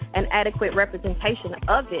be an adequate representation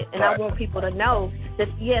of it. And I want people to know that,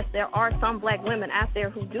 yes, there are some black women out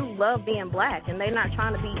there who do love being black, and they're not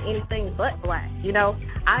trying to be anything but black.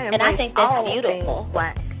 I think that's beautiful.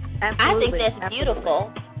 Black. Absolutely. I think that's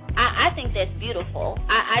beautiful. I think that's beautiful.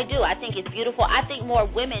 I do. I think it's beautiful. I think more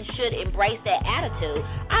women should embrace that attitude.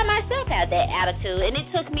 I myself have that attitude, and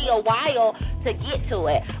it took me a while to get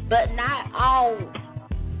to it. But not all.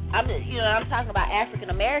 I'm talking about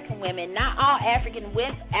African American women. Not all African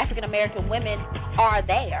American women are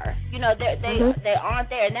there. They aren't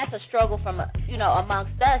there, and that's a struggle from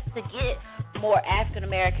amongst us to get more African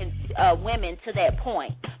American women to that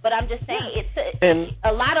point. But I'm just saying,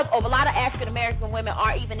 a lot of African American women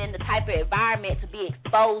aren't even in the type of environment to be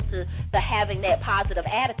exposed to having that positive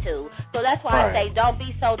attitude. So that's why I say, don't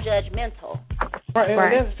be so judgmental. Right.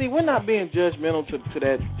 And see, we're not being judgmental to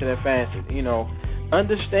that facet.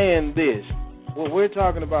 Understand this. What we're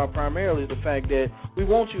talking about primarily is the fact that we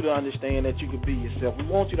want you to understand that you can be yourself. We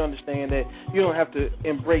want you to understand that you don't have to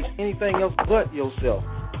embrace anything else but yourself,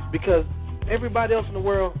 because everybody else in the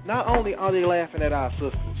world, not only are they laughing at our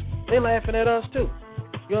sisters, they're laughing at us too.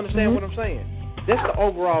 You understand what I'm saying? That's the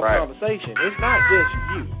overall conversation. It's not just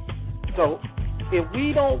you. So if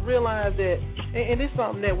we don't realize that, and it's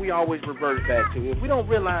something that we always revert back to, if we don't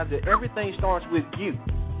realize that everything starts with you,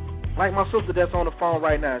 like my sister that's on the phone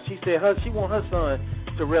right now, she said she wants her son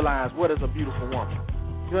to realize what is a beautiful woman.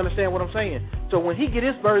 You understand what I'm saying? So when he get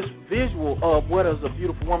his first visual of what is a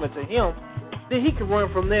beautiful woman to him, then he can run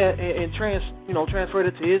from there and transfer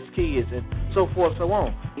it to his kids and so forth, so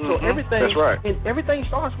on. So everything, and everything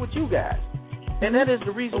starts with you guys, and that is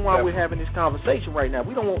the reason why we're having this conversation right now.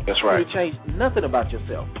 We don't want you to change nothing about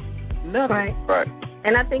yourself, nothing. Right.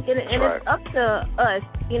 And I think it's up to us,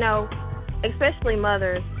 especially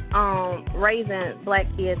mothers raising black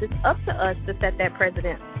kids. It's up to us to set that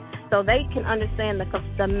precedent so they can understand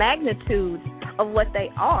the magnitude of what they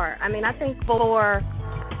are. I mean, I think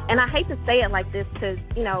and I hate to say it like this because,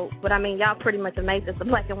 but I mean, y'all pretty much have made this a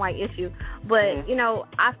black and white issue. But,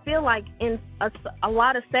 I feel like in a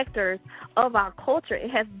lot of sectors of our culture, it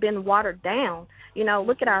has been watered down.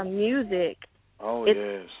 Look at our music. Oh,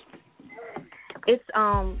 yes. It's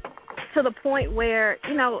to the point where,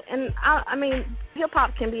 and I mean,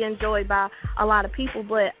 hip-hop can be enjoyed by a lot of people,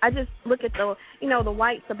 but I just look at the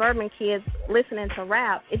white suburban kids listening to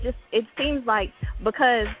rap. It seems like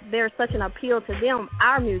because there's such an appeal to them,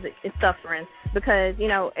 our music is suffering because,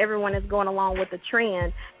 everyone is going along with the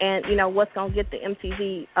trend and, what's going to get the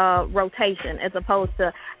MTV rotation as opposed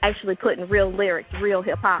to actually putting real lyrics, real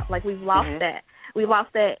hip-hop. Like, we've lost that. We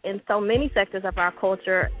lost that in so many sectors of our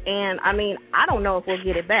culture, and, I mean, I don't know if we'll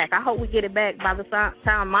get it back. I hope we get it back by the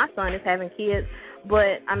time my son is having kids,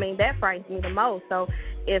 but, I mean, that frightens me the most. So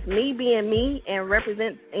if me being me and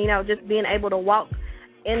represent, just being able to walk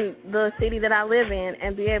in the city that I live in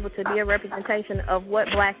and be able to be a representation of what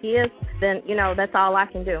black is, then, that's all I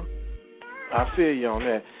can do. I feel you on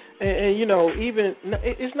that. And even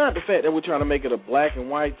it's not the fact that we're trying to make it a black and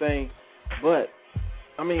white thing, but,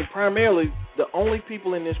 I mean, primarily the only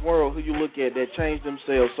people in this world who you look at that change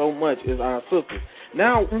themselves so much is our sisters.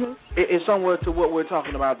 Now, it's somewhere to what we're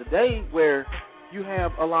talking about today, where you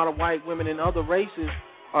have a lot of white women in other races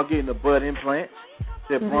are getting the butt implants,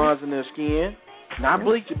 they're bronzing their skin, not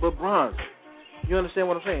bleaching, but bronzing. You understand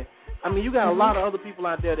what I'm saying? I mean, you got a lot of other people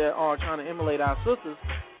out there that are trying to emulate our sisters,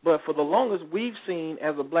 but for the longest we've seen,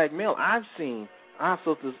 as a black male, I've seen our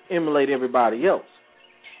sisters emulate everybody else.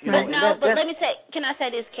 But let me say, can I say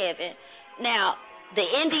this, Kevin? Now, the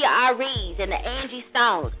India Aries and the Angie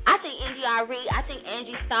Stones, I think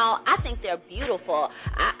Angie Stone, I think they're beautiful.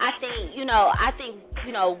 I think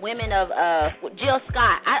women of Jill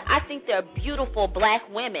Scott, I think they're beautiful black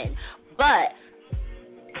women. But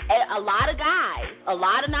a lot of guys, a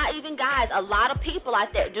lot of not even guys, a lot of people out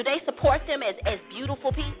there, do they support them as beautiful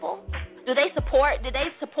people? Did they support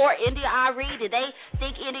India Arie? Did they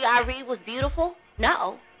think India Arie was beautiful?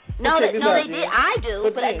 No. No, they did. I do,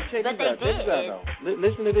 but they did.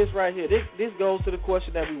 Listen to this right here. This goes to the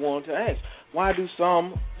question that we wanted to ask. Why do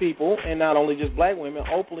some people, and not only just black women,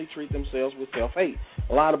 openly treat themselves with self-hate?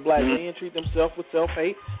 A lot of black men treat themselves with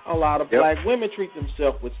self-hate. A lot of black women treat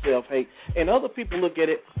themselves with self-hate. And other people look at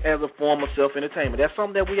it as a form of self-entertainment. That's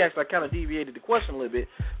something that we actually kind of deviated the question a little bit.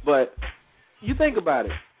 But you think about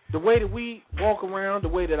it. The way that we walk around, the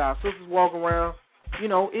way that our sisters walk around,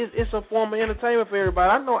 it's a form of entertainment for everybody.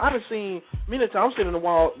 I know I've seen many times I'm sitting in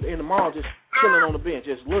the mall just chilling on the bench,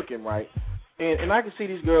 just looking, right? And I can see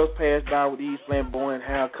these girls pass by with these flamboyant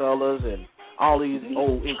hair colors and all these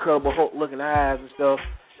old incredible looking eyes and stuff.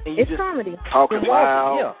 And you it's comedy. Talking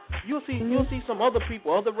loud. Yeah. You'll see some other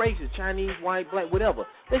people, other races, Chinese, white, black, whatever.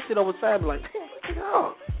 They sit over the side and be like,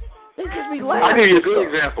 oh, they just be laughing. I'll give you a good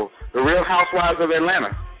example. The Real Housewives of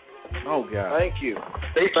Atlanta. Oh, God. Thank you.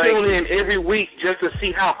 They tune in every week just to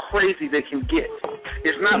see how crazy they can get.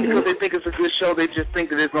 It's not because they think it's a good show. They just think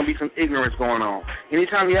that there's going to be some ignorance going on.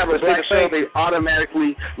 Anytime you have a black show, they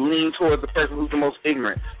automatically lean towards the person who's the most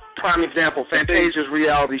ignorant. Prime example, Fantasia's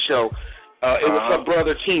reality show. It was her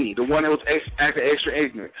brother, Teeny, the one that was acting extra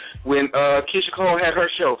ignorant. When Keisha Cole had her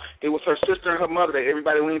show, it was her sister and her mother that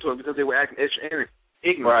everybody leaned towards because they were acting extra ignorant.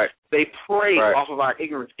 Right. They prey off of our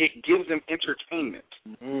ignorance. It gives them entertainment.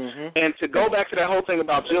 And to go back to that whole thing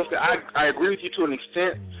about Jill, I agree with you to an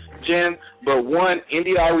extent, Jen, but one,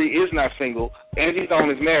 India Arie is not single. Angie Stone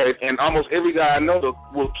is married, and almost every guy I know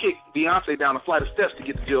will kick Beyonce down a flight of steps to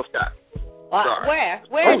get to Jill Scott. Where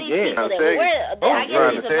are these people that I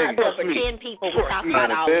guess these are not the pretend people we talk about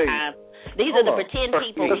all the time. These are the pretend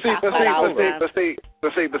people we talk about all the time. But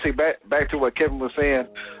see, back to what Kevin was saying,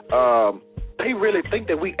 they really think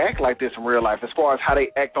that we act like this in real life as far as how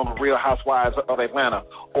they act on the Real Housewives of Atlanta,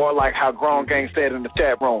 or like how Grown Gang said in the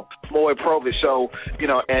chat room, Lloyd Provis show,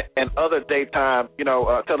 and other daytime,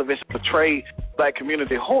 television portray black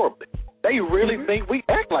community horribly. They really think we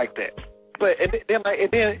act like that. But and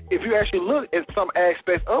then if you actually look at some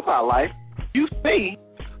aspects of our life, you see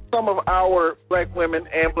some of our black women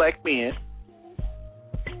and black men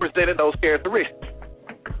presenting those characteristics,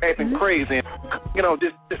 acting crazy, and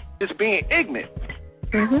just being ignorant,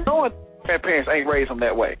 knowing that parents ain't raised them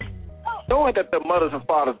that way, knowing that their mothers and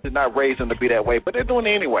fathers did not raise them to be that way, but they're doing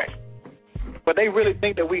it anyway. But they really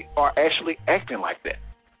think that we are actually acting like that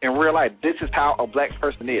in real life. This is how a black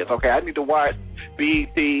person is. Okay, I need to watch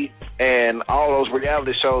BET and all those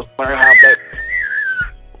reality shows to learn how black.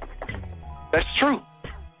 That's true.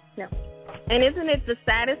 Yeah. And isn't it the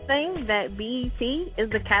saddest thing that BET is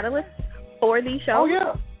the catalyst for these shows? Oh,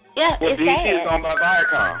 yeah. Yeah, well, it's BET sad. is owned by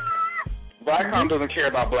Viacom. Viacom doesn't care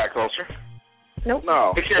about black culture. Nope.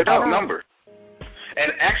 No. They care about numbers.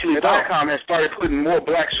 And actually, Viacom has started putting more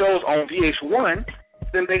black shows on VH1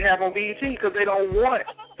 than they have on BET because they don't want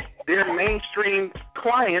their mainstream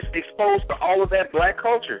clients exposed to all of that black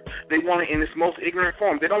culture. They want it in its most ignorant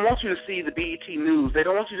form. They don't want you to see the BET news. They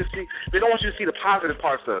don't want you to see the positive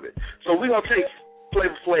parts of it. So we're gonna take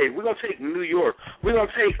Flavor Flav. We're gonna take New York. We're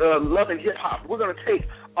gonna take Love and Hip Hop. We're gonna take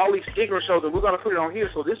all these ignorant shows and we're gonna put it on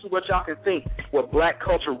here. So this is what y'all can think what black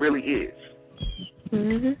culture really is.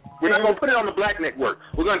 We're not gonna put it on the Black Network.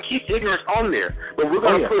 We're gonna keep ignorance on there, but we're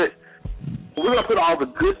gonna put all the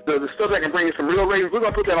good, the stuff that can bring in some real ratings. We're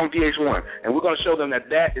going to put that on VH1, and we're going to show them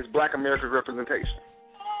that is Black America's representation.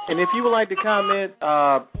 And if you would like to comment,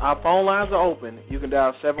 our phone lines are open. You can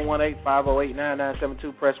dial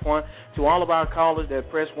 718-508-9972, press 1. To all of our callers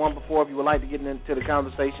that pressed 1 before, if you would like to get into the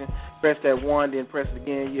conversation, press that 1, then press it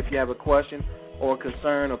again if you have a question. or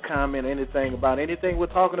concern or comment or anything about anything we're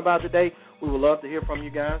talking about today, we would love to hear from you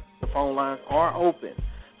guys. The phone lines are open.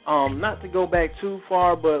 Not to go back too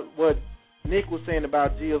far, but what Nick was saying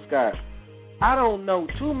about Jill Scott. I don't know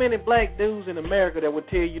too many black dudes in America that would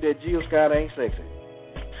tell you that Jill Scott ain't sexy.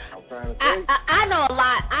 I'm trying to say. I know a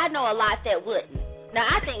lot. I know a lot that wouldn't. Now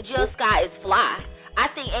I think Jill Scott is fly. I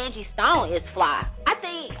think Angie Stone is fly. I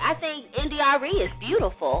think NDRE is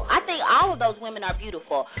beautiful. I think all of those women are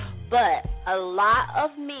beautiful. But a lot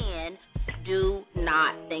of men do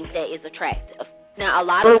not think that is attractive. Now a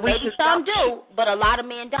lot of maybe some do, but a lot of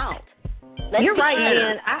men don't. You're right,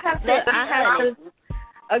 man. I have to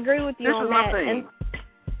agree with you on that. And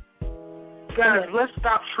guys, let's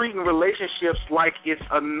stop treating relationships like it's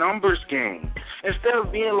a numbers game. Instead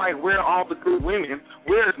of being like, where are all the good women,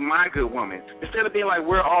 where's my good woman? Instead of being like,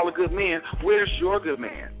 where are all the good men, where's your good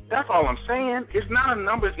man? That's all I'm saying. It's not a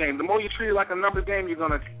numbers game. The more you treat it like a numbers game, you're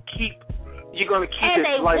gonna keep as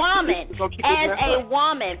it a like woman, put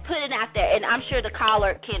it out there, and I'm sure the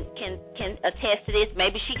caller can attest to this.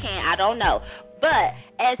 Maybe she can. I don't know. But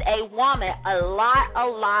as a woman, a lot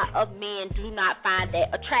of men do not find that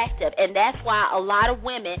attractive. And that's why a lot of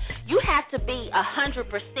women, you have to be 100%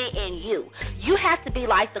 in you. You have to be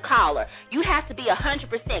like the caller. You have to be 100%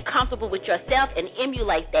 comfortable with yourself and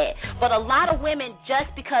emulate that. But a lot of women, just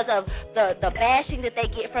because of the bashing that they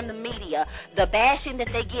get from the media, the bashing that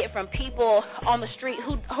they get from people on the street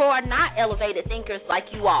who are not elevated thinkers like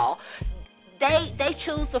you all, they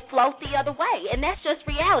choose to float the other way, and that's just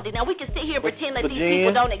reality. Now, we can sit here and pretend that these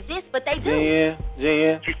people don't exist, but they do.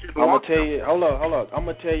 Jen, I'm going to tell you, hold up. I'm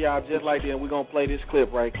going to tell y'all just like this, and we're going to play this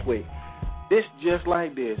clip right quick. This just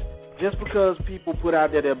like this. Just because people put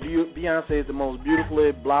out there that Beyonce is the most beautiful,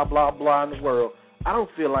 blah, blah, blah in the world, I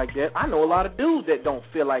don't feel like that. I know a lot of dudes that don't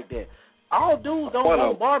feel like that. All dudes don't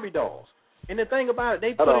want Barbie dolls. And the thing about it,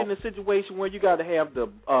 they put it in a situation where you got to have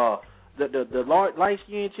the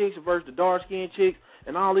light-skinned chicks versus the dark-skinned chicks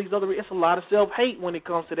and all these other. It's a lot of self-hate when it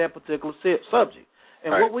comes to that particular subject.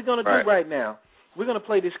 And what we're going to do right now, we're going to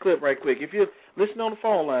play this clip right quick. If you're listening on the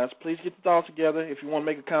phone lines, please get the thoughts together. If you want to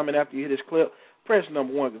make a comment after you hear this clip, press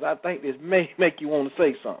number 1 because I think this may make you want to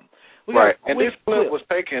say something. And this clip was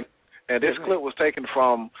taken. And this clip was taken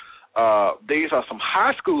from. These are some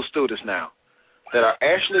high school students now that are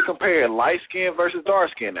actually comparing light skin versus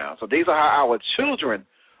dark skin now. So these are how our children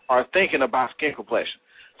are thinking about skin complexion.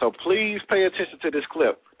 So please pay attention to this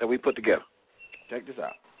clip that we put together. Check this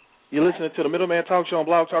out. You're listening to the Middleman Talk Show on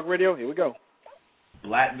Blog Talk Radio. Here we go.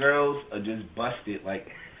 Black girls are just busted. Like,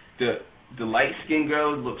 the light-skinned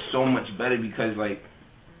girls look so much better because, like,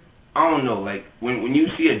 I don't know, like, when you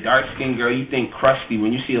see a dark-skinned girl, you think crusty.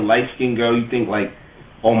 When you see a light-skinned girl, you think, like,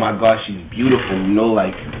 oh, my gosh, she's beautiful, you know,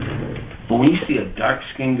 like. But when you see a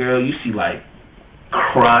dark-skinned girl, you see, like,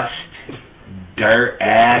 crust, dirt,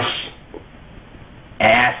 ash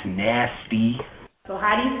nasty. So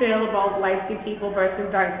how do you feel about light-skinned people versus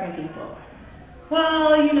dark-skinned people?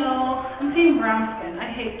 Well, you know, I'm team brown skin. I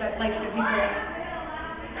hate that light-skinned people.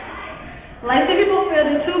 Light-skinned people feel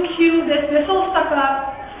they're too cute. They're so stuck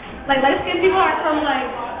up. Like, light-skinned people are from, like,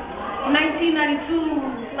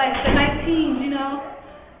 1992, like, the 19s, you know?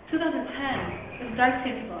 2010. It's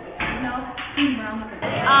dark-skinned people, you know? Team brown skin.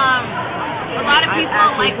 A lot of people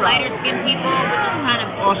like lighter-skinned people, which is kind of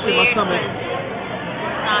weird. It's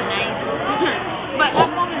not nice. But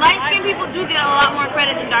light-skinned people do get a lot more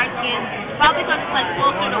credit than dark-skinned, probably because it's, like,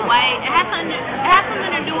 closer to white. It has something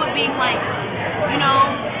to do with being, like, you know,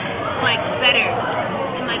 like, better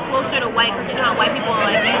and, like, closer to white, because you know how white people are,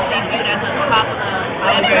 like, usually viewed as, like, popular,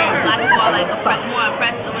 whatever. A lot of people are, like, more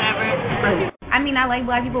oppressed or whatever. I mean, I like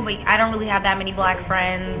black people, but I don't really have that many black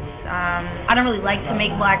friends. I don't really like to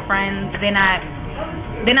make black friends. They're not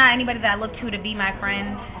anybody that I look to be my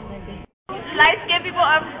friend. Light-skinned people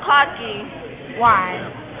are cocky. Why?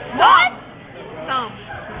 What? Some.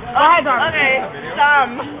 Okay,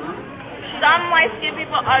 some light-skinned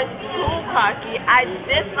people are too cocky. I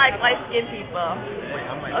dislike light-skinned people.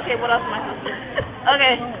 Okay, what else am I supposed to say?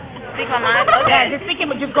 Okay, speak my mind. Okay. Yeah, just thinking,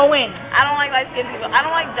 but just go in. I don't like light-skinned people. I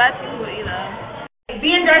don't like dark-skinned people either.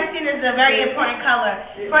 Being dark-skinned is a very important color.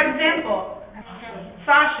 For example,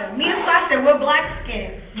 Sasha. Me and Sasha, we're black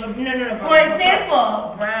skin. No. For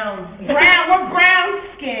example, we're brown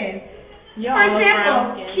skin. For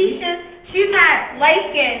example, Keisha, she's not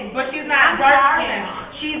light skin, but she's not dark skin.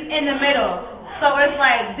 She's in the middle. So it's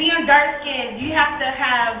like being dark skinned, you have to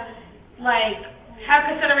have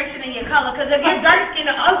consideration in your color. Because if you're dark skinned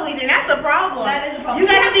or ugly, then that's a problem. That is a problem. You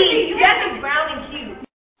gotta be brown and cute.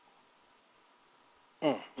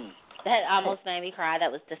 That almost made me cry. That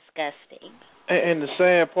was disgusting. And the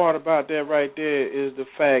sad part about that right there is the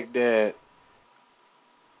fact that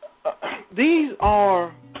these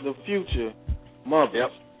are the future mothers.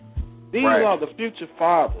 Yep. These are the future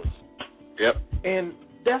fathers. Yep. And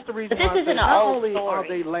that's the reason but why this isn't not old only story. are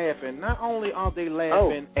they laughing, not only are they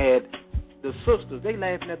laughing at the sisters, they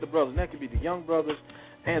laughing at the brothers. And that could be the young brothers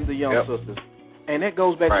and the young sisters. And that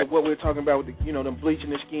goes back to what we were talking about with the, them bleaching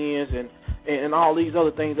their skins and all these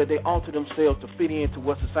other things that they alter themselves to fit into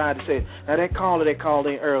what society says. Now that caller that called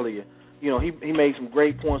in earlier, he made some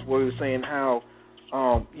great points where he was saying how,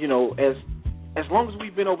 as long as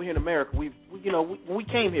we've been over here in America, when we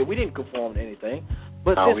came here, we didn't conform to anything.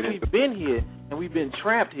 But since we've been here and we've been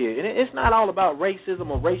trapped here, and it's not all about racism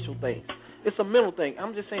or racial things. It's a mental thing.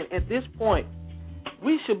 I'm just saying, at this point,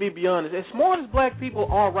 we should be beyond this. As smart as black people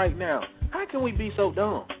are right now, how can we be so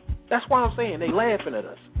dumb? That's why I'm saying they laughing at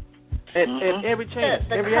us at every chance,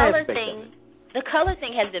 every aspect of it. The color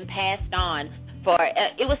thing has been passed on for.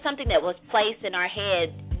 It was something that was placed in our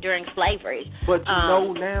head during slavery. But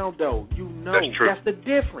now, though, that's the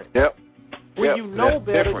difference. Yep. When you know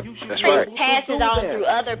better, you should pass it on through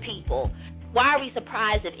other people. Why are we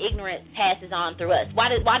surprised that ignorance passes on through us?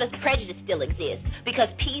 Why does prejudice still exist?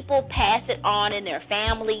 Because people pass it on in their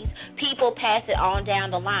families. People pass it on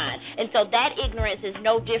down the line. And so that ignorance is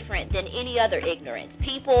no different than any other ignorance.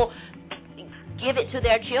 People give it to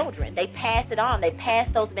their children. They pass it on. They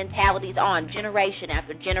pass those mentalities on generation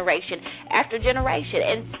after generation after generation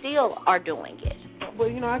and still are doing it.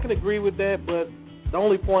 Well, I can agree with that, but the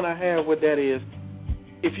only point I have with that is,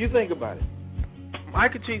 if you think about it, I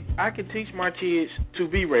could teach my kids to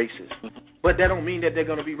be racist, but that don't mean that they're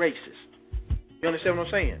going to be racist. You understand what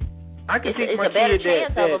I'm saying? I can teach my kids that. It's a better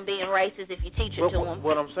chance of them being racist if you teach it to them.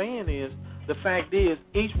 What I'm saying is, the fact is,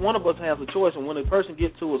 each one of us has a choice, and when a person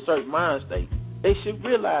gets to a certain mind state, they should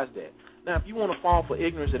realize that. Now, if you want to fall for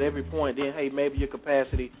ignorance at every point, then, hey, maybe your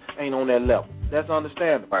capacity ain't on that level. That's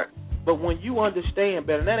understandable. Right. But when you understand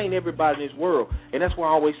better, and that ain't everybody in this world, and that's why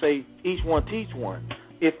I always say each one teach one.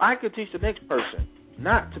 If I could teach the next person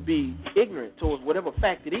not to be ignorant towards whatever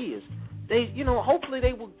fact it is, they, hopefully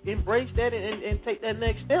they will embrace that and take that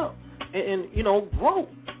next step and grow.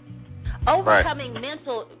 Overcoming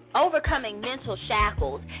mental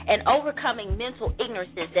shackles and overcoming mental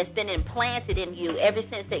ignorances that's been implanted in you ever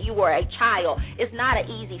since that you were a child is not an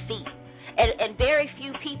easy feat, and very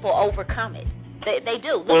few people overcome it. They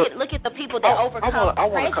do. Look at the people that overcome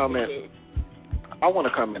prejudices. I want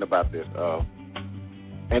to comment about this.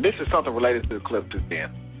 And this is something related to the clip too, Dan.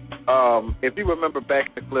 If you remember back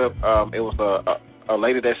in the clip, it was a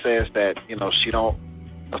lady that says that, she don't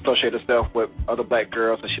associate herself with other black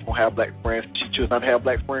girls and she don't have black friends. She chooses not to have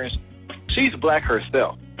black friends. She's black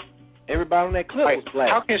herself. Everybody on that clip was black.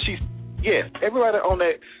 How can she? Yes, everybody on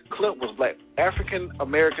that clip was black, African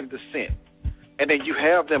American descent. And then you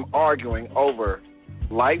have them arguing over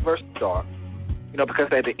light versus dark, because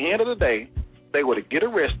at the end of the day, they were to get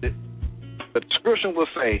arrested. The description will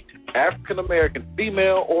say African American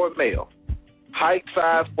female or male, height,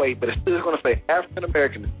 size, weight, but it's still going to say African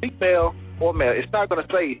American female or male. It's not going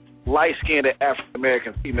to say light skinned African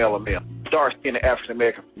American female or male, dark skinned African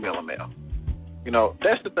American female or male.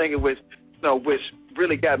 That's the thing in which which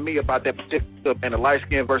really got me about that particular and the light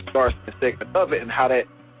skinned versus dark skinned segment of it and how that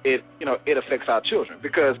it affects our children.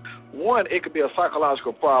 Because one, it could be a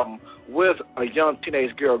psychological problem with a young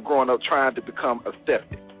teenage girl growing up trying to become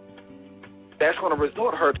accepted. That's going to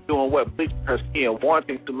resort her to doing what? Bleaching her skin,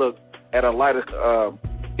 wanting to look at a lighter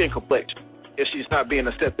skin complexion if she's not being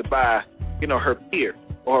accepted by, her peer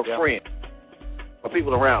or her friend or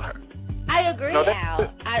people around her. I agree, Al.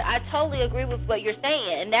 I totally agree with what you're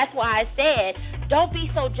saying, and that's why I said don't be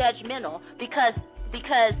so judgmental because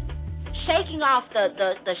shaking off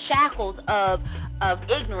the shackles of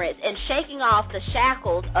ignorance and shaking off the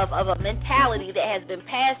shackles of a mentality that has been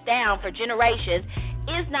passed down for generations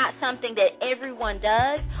is not something that everyone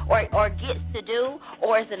does or gets to do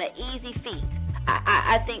or is an easy feat.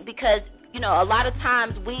 I think because, a lot of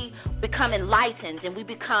times we become enlightened and we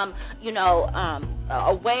become,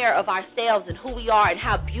 aware of ourselves and who we are and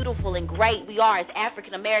how beautiful and great we are as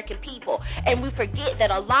African American people. And we forget that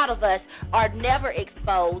a lot of us are never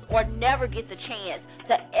exposed or never get the chance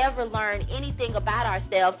to ever learn anything about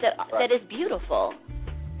ourselves that is beautiful.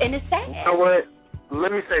 And it's sad. You know what?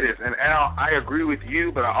 Let me say this, and Al, I agree with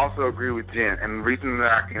you, but I also agree with Jen. And the reason that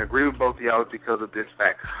I can agree with both of y'all is because of this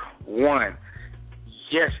fact. One,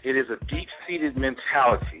 yes, it is a deep-seated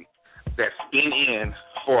mentality that's been in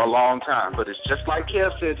for a long time, but it's just like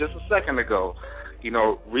Kev said just a second ago.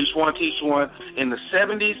 Reach one, teach one. In the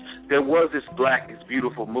 70s, there was this Black is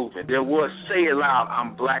Beautiful movement. There was Say It Loud,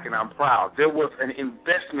 I'm Black and I'm Proud. There was an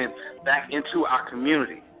investment back into our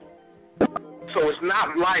community. So it's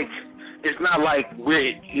not like it's not like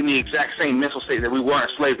we're in the exact same mental state that we were in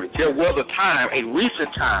slavery. There was a time, a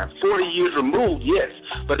recent time, 40 years removed, yes,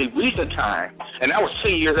 but a recent time, and that was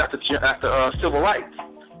 10 years after civil rights.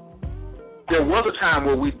 There was a time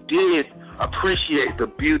where we did appreciate the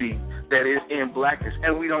beauty that is in blackness,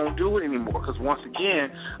 and we don't do it anymore. Because once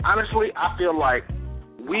again, honestly, I feel like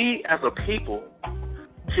we as a people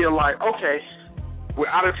feel like, okay,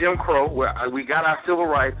 we're out of Jim Crow, we got our civil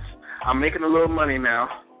rights, I'm making a little money now,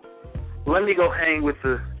 let me go hang with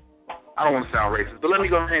I don't want to sound racist, but let me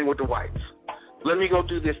go hang with the whites. Let me go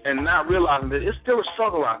do this, and not realizing that it's still a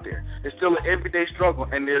struggle out there. It's still an everyday struggle,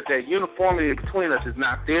 and there's that uniformity between us is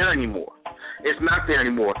not there anymore. It's not there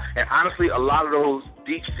anymore. And honestly, a lot of those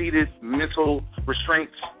deep-seated mental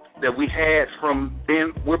restraints that we had from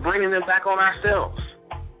then, we're bringing them back on ourselves.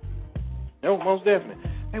 No, most definitely.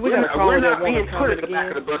 Hey, we're not being put at the back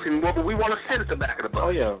of the bus anymore, but we want to sit at the back of the bus. Oh,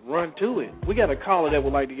 yeah, run to it. We got a caller that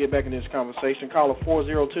would like to get back in this conversation. Caller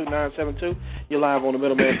 402-972. You're live on the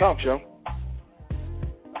Middleman Talk Show.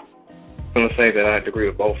 I'm going to say that I agree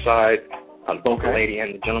with both sides, both the lady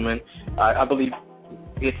and the gentleman. I believe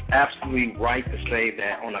it's absolutely right to say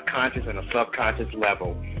that on a conscious and a subconscious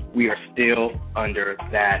level, we are still under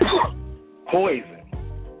that poison.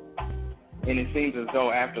 And it seems as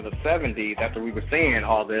though after the 70s, after we were saying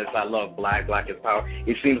all this, I love black is power,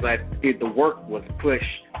 it seems like the work was pushed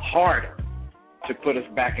harder to put us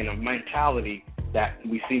back in a mentality that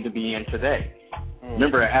we seem to be in today.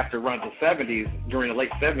 Remember, after around the 70s, during the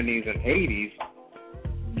late 70s and 80s,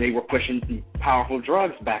 they were pushing powerful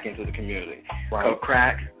drugs back into the community. Right. So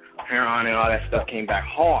crack, heroin, and all that stuff came back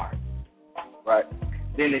hard. Right.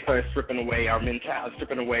 Then they started stripping away our mentality,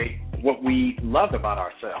 stripping away what we loved about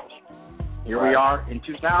ourselves. Here we are in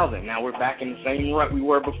 2000. Now we're back in the same rut we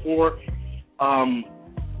were before. I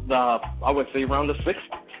would say around the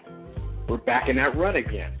 60s. We're back in that rut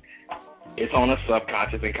again. It's on a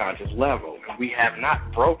subconscious and conscious level, and we have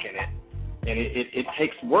not broken it. And it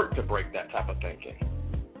takes work to break that type of thinking.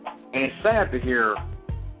 And it's sad to hear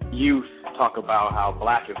youth talk about how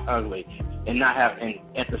black is ugly and not have, and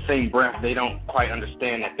at the same breath, they don't quite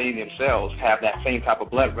understand that they themselves have that same type of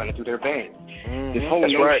blood running through their veins. Mm-hmm. This whole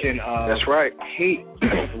notion of hate,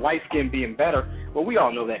 white skin being better, well, we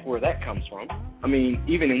all know that where that comes from. I mean,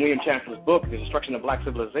 even in William Chancellor's book, The Destruction of Black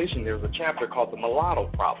Civilization, there was a chapter called The Mulatto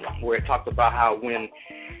Problem, where it talked about how when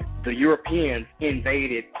the Europeans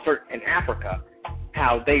invaded in Africa,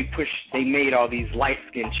 how they made all these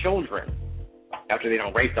light-skinned children after they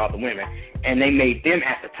raped all the women, and they made them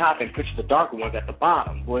at the top and pushed the darker ones at the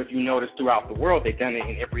bottom. Well, if you notice throughout the world, they've done it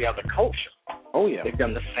in every other culture. Oh, yeah. They've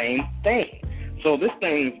done the same thing. So this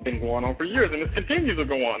thing's been going on for years, and it continues to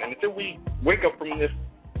go on. And until we wake up from this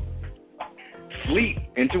sleep,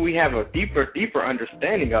 until we have a deeper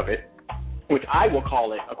understanding of it, which I will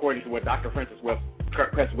call it, according to what Dr. Francis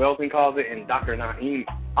Welsing calls it and Dr. Naeem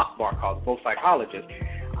Akbar calls it, both psychologists,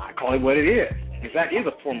 I call it what it is. Because that is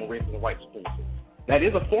a form of racism and white supremacy. That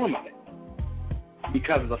is a form of it.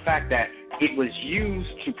 Because of the fact that it was used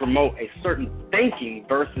to promote a certain thinking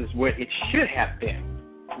versus what it should have been.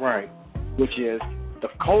 Right. Which is the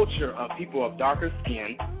culture of people of darker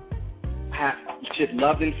skin should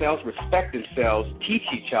love themselves, respect themselves, teach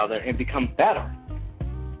each other, and become better.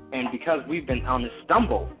 And because we've been on this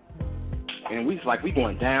stumble, and we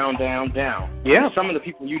going down, down, down. Yeah. Some of the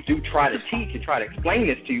people you do try to teach and try to explain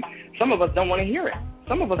this to, some of us don't want to hear it.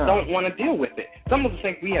 Some of us don't want to deal with it. Some of us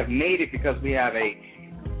think we have made it because we have a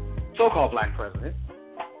so-called black president.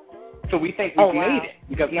 So we think we've made it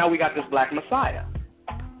because now we got this black messiah,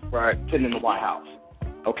 right, sitting in the White House.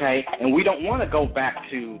 Okay? And we don't want to go back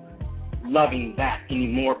to loving that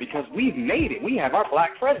anymore because we've made it. We have our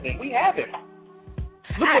black president. We have him.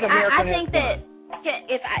 Look what America has done. I think that,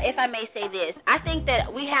 if I may say this, I think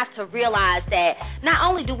that we have to realize that not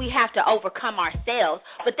only do we have to overcome ourselves,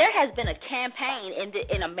 but there has been a campaign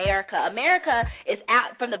in America. America is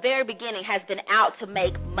out from the very beginning, has been out to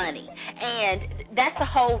make money, and that's the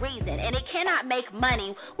whole reason. And it cannot make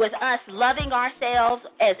money with us loving ourselves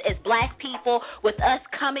as black people, with us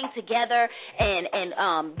coming together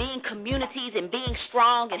and being communities and being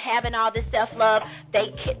strong and having all this self-love.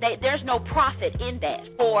 There's no profit in that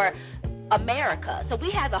for America. So we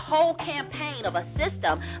had the whole campaign of a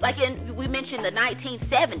system, like we mentioned the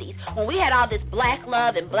 1970s, when we had all this black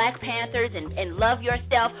love and Black Panthers and love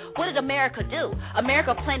yourself. What did America do?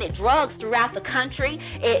 America planted drugs throughout the country.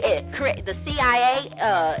 The CIA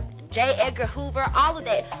J. Edgar Hoover, all of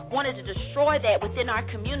that, wanted to destroy that within our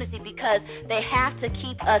community because they have to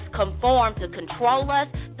keep us conformed to control us,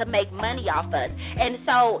 to make money off us. And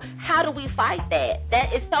so how do we fight that?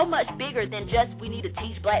 That is so much bigger than just we need to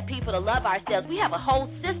teach black people to love ourselves. We have a whole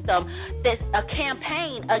system that's a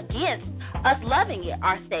campaign against us loving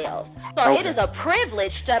ourselves. So it is a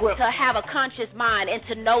privilege to have a conscious mind and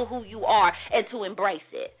to know who you are and to embrace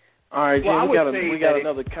it. All right, Jim, we got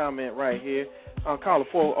another comment right here. Caller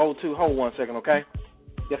 402, hold 1 second, okay?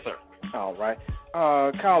 Yes, sir. All right.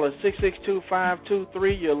 Caller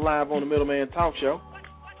 662-523, you're live on the Middleman Talk Show.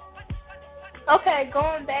 Okay,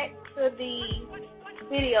 going back to the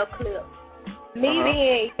video clip. Me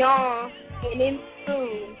being young and in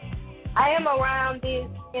school, I am around this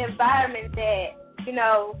environment that, you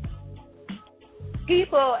know,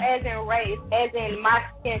 people as in race, as in my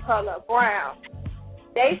skin color, brown,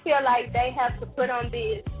 they feel like they have to put on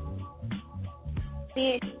this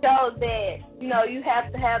show that, you know, you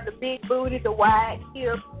have to have the big booty, the wide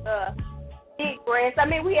hips, the big breasts. I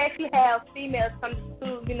mean, we actually have females come to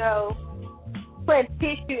school, you know, putting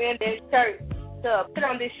tissue in their shirts to put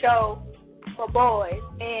on this show for boys.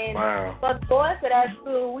 And for the boys at our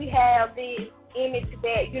school, we have this image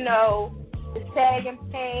that, you know, the sagging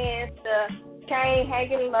pants, the chain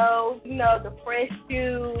hanging low, you know, the fresh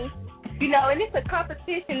shoes, you know, and it's a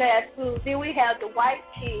competition at our school. Then we have the white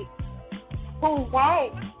chicks who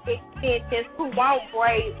won't extensions, who won't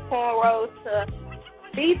braids, cornrows, to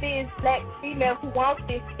be this black female who wants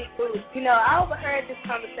this big booty. You know, I overheard this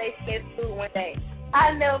conversation at school one day.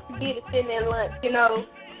 I'll never forget it sitting at lunch. You know,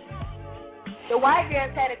 the white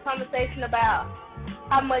girls had a conversation about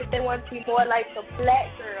how much they want to be more like the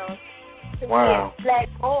black girls to get black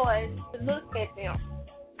boys to look at them.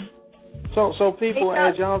 So people,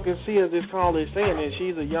 as y'all can see, as this caller is saying, and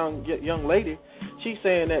she's a young lady, she's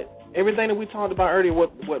saying that everything that we talked about earlier,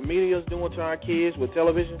 what media is doing to our kids, what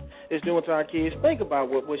television is doing to our kids, think about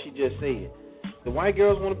what she just said. The white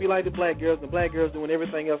girls want to be like the black girls, and the black girls doing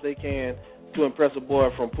everything else they can to impress a boy,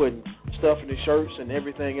 from putting stuff in the shirts and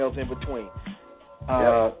everything else in between.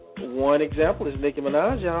 One example is Nicki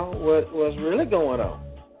Minaj, y'all. What's really going on?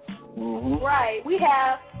 Right. We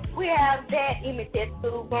have that image at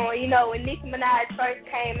school going. You know, when Nicki Minaj first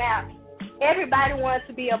came out, everybody wanted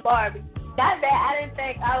to be a Barbie. Not that I didn't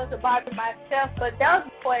think I was a Barbie myself, but that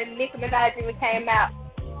was before Nicki Minaj even came out.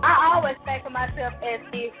 I always think of myself as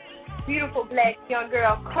this beautiful black young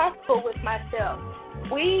girl, comfortable with myself.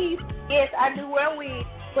 Weave, yes, I do wear weave,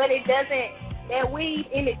 but that weave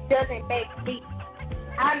image doesn't make me.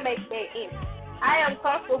 I make that image. I am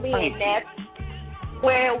comfortable being natural.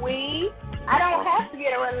 Wearing weave, I don't have to get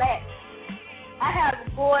a relax. I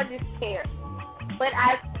have gorgeous hair. But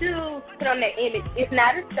I do put on that image. It's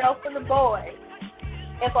not a show for the boys.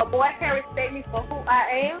 If a boy can respect me for who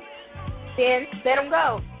I am, then let him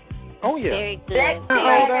go. Oh, yeah. Very good.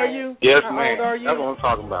 How old are you? Yes, How ma'am. old are you? That's what I'm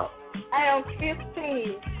talking about. I am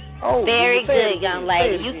 15. Oh, very good, young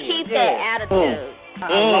lady. You keep that attitude. I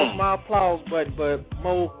lost my applause, but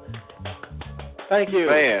Mo, thank you.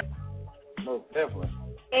 Man. Most definitely.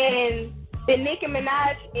 And the Nicki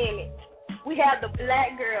Minaj image, we have the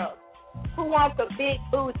black girls who want the big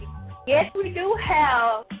booty. Yes, we do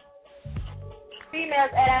have females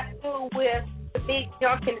at our school with the big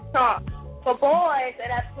junk in the trunk. For boys at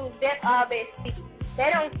our school, that's all they see. They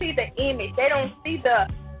don't see the image. They don't see the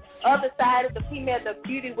other side of the female, the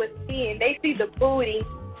beauty within. They see the booty,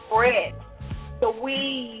 breast, the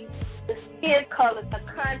weave, the skin color, the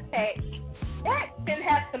contact. That didn't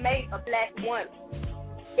have to make a black woman.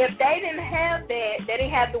 If they didn't have that, they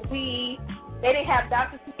didn't have the weave, they didn't have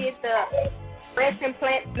doctors who get the breast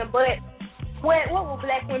implants in the butt, what will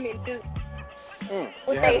black women do?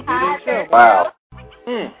 Would they hide themselves?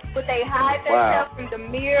 Would they hide themselves from the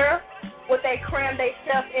mirror? Would they cram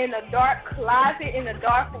themselves in a dark closet, in a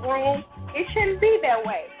dark room? It shouldn't be that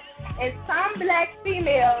way. And some black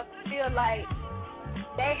females feel like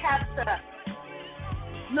they have to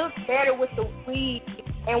look better with the weave.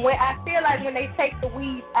 And when I feel like when they take the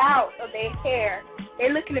weave out of their hair,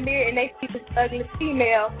 they look in the mirror and they see this ugly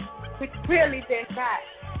female, which really does not.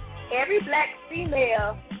 Every black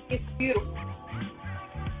female is beautiful.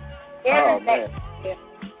 Every black female.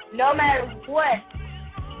 No matter what,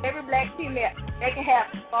 every black female, they can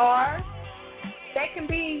have scars, they can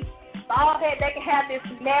be bald head, they can have this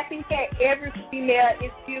nappy hair. Every female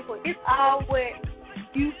is beautiful. It's all what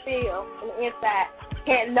you feel on the inside.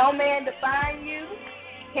 Can't no man define you.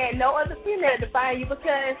 Can't no other female define you,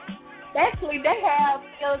 because actually they have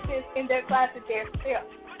skeletons in their closet themselves.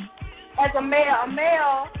 As a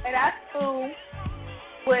male at our school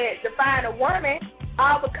would define a woman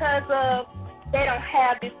all because of they don't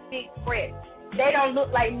have this big breast. They don't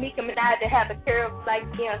look like Nicki Minaj that have the curves like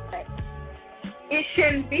Beyonce. It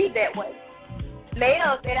shouldn't be that way.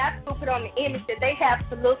 Males, and I put on the image that they have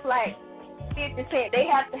to look like 50 Cent. They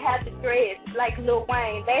have to have the dreads like Lil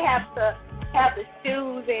Wayne. They have to have the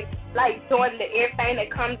shoes and like Jordan, everything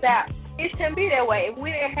that comes out. It shouldn't be that way. If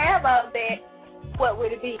we didn't have all that, what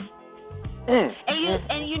would it be?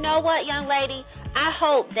 And you know what, young lady? I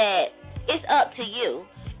hope that it's up to you.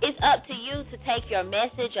 It's up to you to take your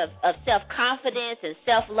message of self-confidence and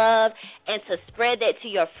self-love and to spread that to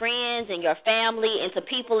your friends and your family and to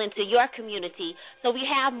people into your community so we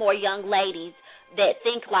have more young ladies that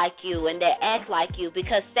think like you and that act like you,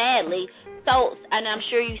 because sadly, and I'm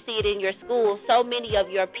sure you see it in your school, so many of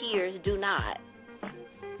your peers do not.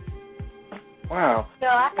 Wow. So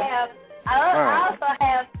I also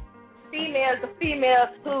have females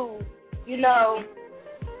who,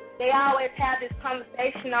 they always have this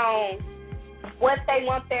conversation on what they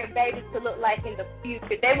want their babies to look like in the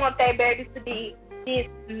future. They want their babies to be this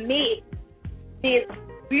mix, this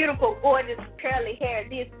beautiful, gorgeous, curly hair,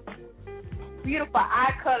 this beautiful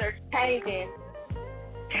eye color changing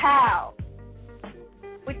child,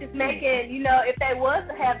 which is making, if they was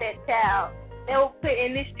to have that child, they will put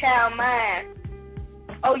in this child's mind,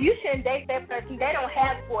 oh, you shouldn't date that person. They don't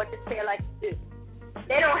have gorgeous hair like you do.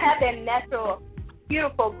 They don't have that natural,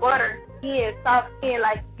 beautiful butter skin, soft skin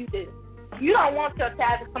like you do. You don't want your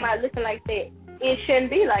child to come out looking like that. It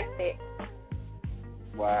shouldn't be like that.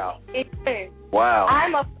 Wow. It shouldn't. Wow.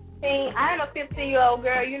 I'm a 15-year-old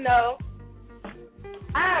girl,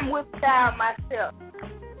 I'm with style myself.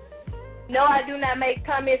 No, I do not make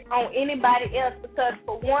comments on anybody else because,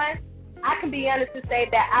 for one, I can be honest to say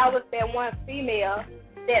that I was that one female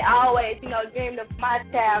that always, dreamed of my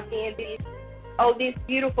child being this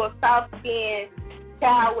beautiful, soft-skinned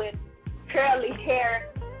child with curly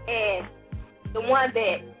hair, and the one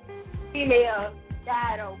that females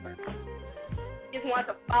died over. Just want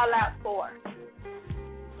to fall out for.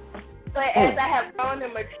 But as I have grown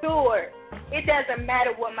and matured, it doesn't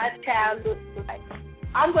matter what my child looks like.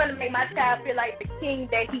 I'm going to make my child feel like the king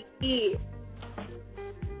that he is.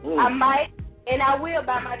 I might and I will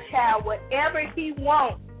buy my child whatever he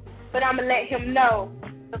wants, but I'm going to let him know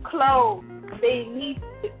the clothes, the Yeezy,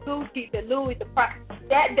 the Gucci, the Louis, the Prada,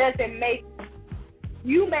 that doesn't make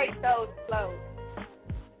you make those clothes.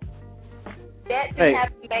 That doesn't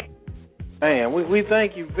have to make. Man, we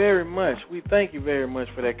thank you very much. We thank you very much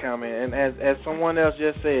for that comment. And as someone else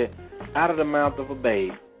just said, out of the mouth of a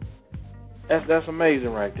babe. That's amazing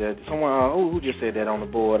right there. Someone who just said that on the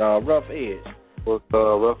board? Rough Edge.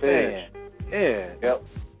 Rough Edge. Yeah. Yep.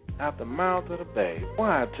 Out the mouth of the babe.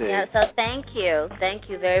 Why I tell you? Yeah, so thank you. Thank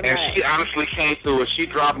you very much. And she honestly came through it. She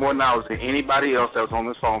dropped more knowledge than anybody else that was on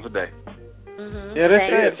this phone today. Mm-hmm. Yeah, that's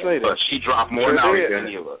sad to say that. But she dropped more knowledge than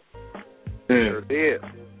any of us. Sure did.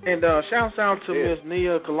 And shouts out to Miss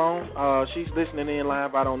Nia Cologne. She's listening in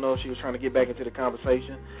live. I don't know if she was trying to get back into the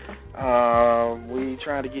conversation. We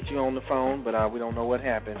trying to get you on the phone, but we don't know what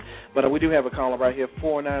happened. But we do have a caller right here,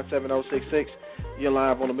 497-066. You're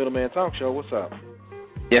live on the Middleman Talk Show. What's up?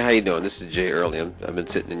 Yeah, how you doing? This is Jay Early. I've been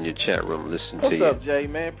sitting in your chat room listening to you. What's up, Jay,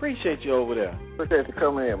 man? Appreciate you over there. Appreciate you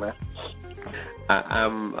coming in, man.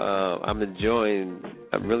 I'm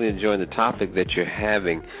really enjoying the topic that you're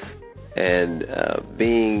having. And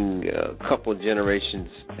being a couple generations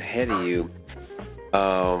ahead of you,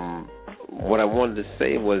 what I wanted to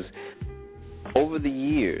say was, over the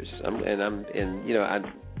years, I'm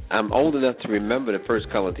old enough to remember the first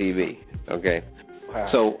color TV. Okay, wow.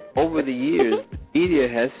 So over the years, media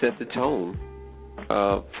has set the tone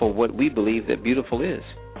for what we believe that beautiful is.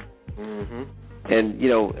 Mm-hmm. And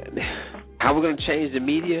how we're going to change the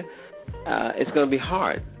media, it's going to be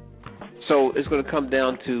hard. So it's going to come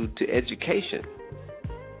down to education.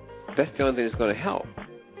 That's the only thing that's going to help.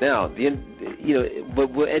 Now,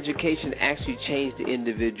 but will education actually change the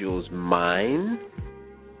individual's mind?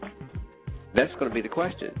 That's going to be the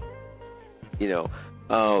question.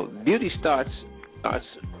 Beauty starts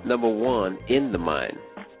number one in the mind.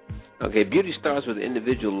 Okay, beauty starts with the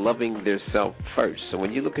individual loving their self first. So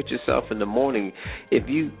when you look at yourself in the morning, if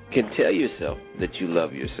you can tell yourself that you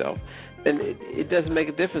love yourself, then it doesn't make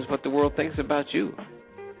a difference what the world thinks about you.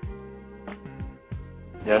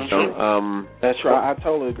 That's true. That's right. I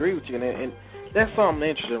totally agree with you. And that's something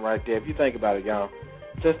interesting right there. If you think about it, y'all,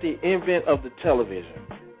 just the invent of the television,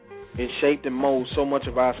 it shaped and molded so much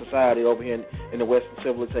of our society over here in the Western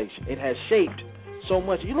civilization. It has shaped so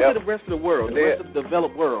much. You look at the rest of the world, the rest of the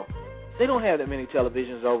developed world, they don't have that many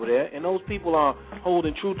televisions over there, and those people are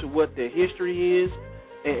holding true to what their history is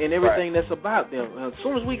and everything that's about them. As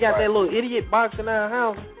soon as we got that little idiot box in our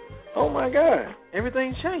house, Oh my God,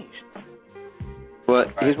 everything's changed. But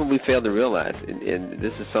here's what we fail to realize, and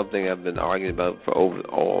this is something I've been arguing about for over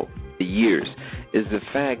all the years, is the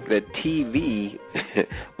fact that TV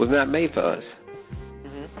was not made for us.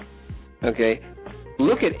 Mm-hmm. Okay?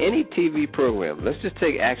 Look at any TV program. Let's just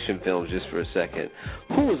take action films just for a second.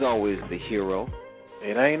 Who was always the hero?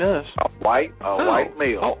 It ain't us. A white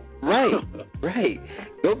male. Oh, right.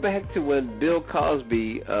 Go back to when Bill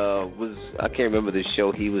Cosby was, I can't remember the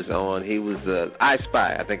show he was on. He was I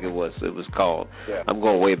Spy, I think it was called. Yeah. I'm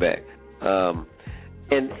going way back. And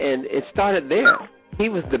it started there. He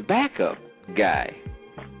was the backup guy.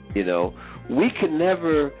 You know, we could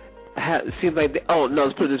never seems like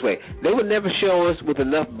let's put it this way. They would never show us with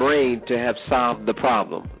enough brain to have solved the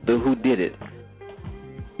problem, the who did it.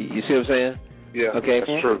 You see what I'm saying? Yeah, okay.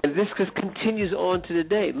 That's true. And this just continues on to the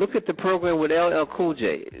day. Look at the program with LL Cool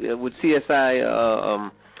J, with CSI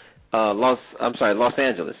Los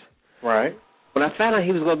Angeles. Right. When I found out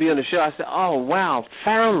he was going to be on the show, I said, oh, wow,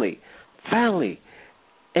 finally.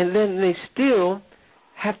 And then they still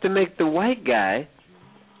have to make the white guy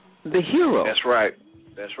the hero. That's right.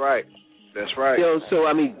 You know, so,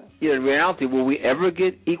 I mean, in reality, will we ever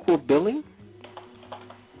get equal billing?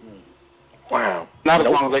 Wow. Not as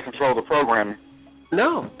long as they control the programming.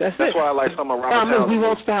 No, that's why I like some of Robert Townsend. We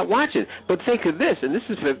won't stop watching. But think of this, and this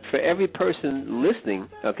is for every person listening,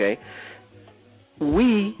 okay?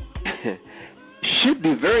 We should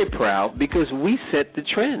be very proud because we set the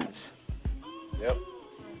trends. Yep.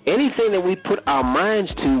 Anything that we put our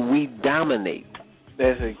minds to, we dominate.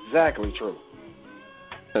 That's exactly true.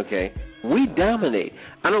 Okay? We dominate.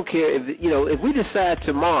 I don't care if we decide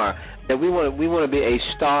tomorrow that we want to be a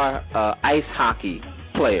star ice hockey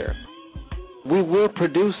player, we will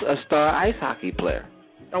produce a star ice hockey player.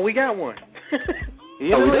 Oh, we got one. We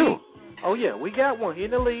do. Oh yeah, we got one. He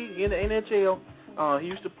in the league, he in the NHL. He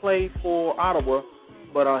used to play for Ottawa,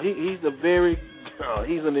 but he's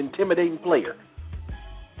an intimidating player.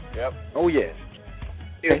 Yep. Oh yes.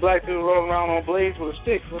 He's a black dude rolling around on blades with a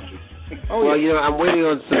stick. Well, I'm waiting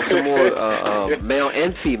on some more male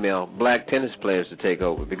and female black tennis players to take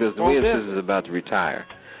over because the Williams is about to retire.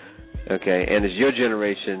 Okay, and it's your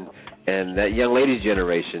generation and that young lady's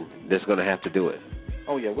generation that's going to have to do it.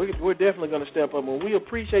 Oh yeah, we're definitely going to step up, and we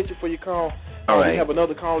appreciate you for your call. All right. We have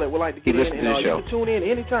another call that would like to get in, and you can tune in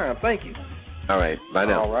anytime. Thank you. All right, bye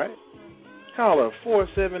now. All right. Caller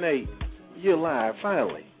 478, you're live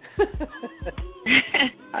finally.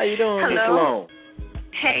 How you doing, Miss Long?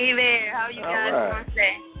 Hey there, how you guys doing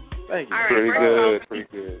today? Thank you. All right, pretty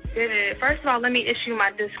good. Good. First of all, let me issue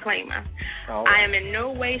my disclaimer. Right. I am in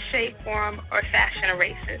no way, shape, form, or fashion a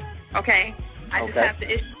racist, okay? I just have to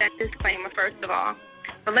issue that disclaimer first of all.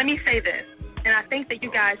 But let me say this, and I think that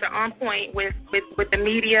you guys are on point with the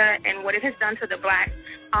media and what it has done to the black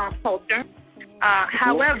culture.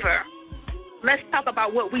 However, let's talk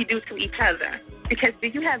about what we do to each other. Because do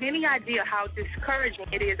you have any idea how discouraging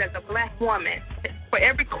it is as a black woman for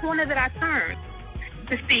every corner that I turn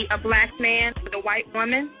to see a black man with a white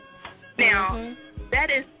woman? Now,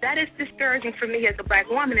 that is discouraging for me as a black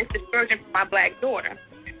woman. It's discouraging for my black daughter.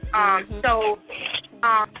 So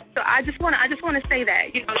I just want to say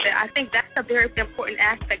that that I think that's a very important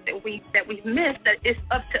aspect that we've missed. That it's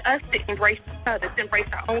up to us to embrace each other, to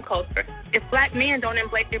embrace our own culture. If black men don't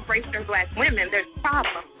embrace their black women, there's a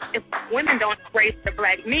problem. If women don't embrace the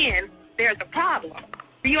black men, there's a problem.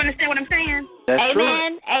 Do you understand what I'm saying? That's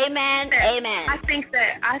Amen. True. Amen. I think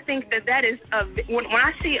that is when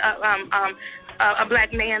I see a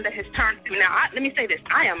black man that has turned through. Now, let me say this.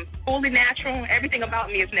 I am fully natural. Everything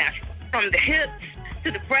about me is natural. From the hips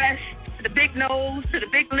to the breasts to the big nose to the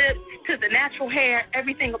big lips to the natural hair,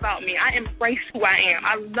 everything about me. I embrace who I am.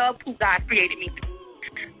 I love who God created me to be.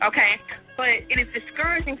 Okay? But it is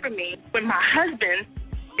discouraging for me when my husband,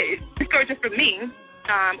 it's discouraging for me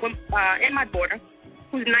and my daughter,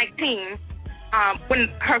 who's 19, when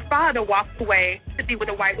her father walks away to be with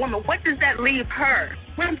a white woman. What does that leave her?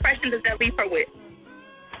 What impression does that leave her with?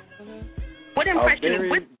 What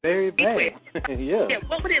impression very bad. Yeah.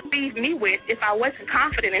 What would it leave me with if I wasn't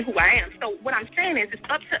confident in who I am? So what I'm saying is it's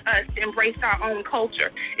up to us to embrace our own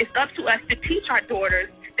culture. It's up to us to teach our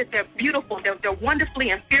daughters that they're beautiful, they're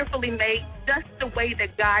wonderfully and fearfully made just the way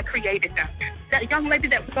that God created them. That young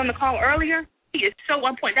lady that was on the call earlier, he is so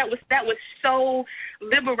on point. That was so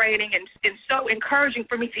liberating and so encouraging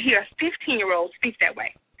for me to hear a 15-year-old speak that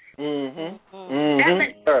way.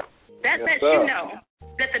 That lets you know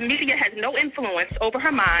that the media has no influence over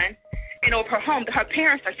her mind and over her home, that her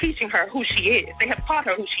parents are teaching her who she is. They have taught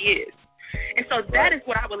her who she is. And so that is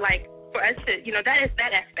what I would like for us to, that is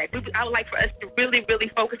that aspect. I would like for us to really, really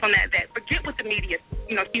focus on that. Forget what the media,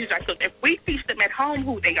 teaches our children. If we teach them at home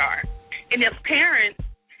who they are, and if parents,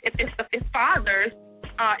 if fathers,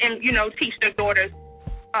 and teach their daughters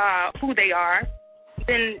who they are,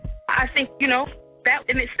 then I think that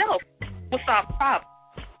in itself will solve the problem.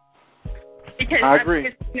 Because I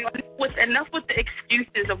agree. Enough with the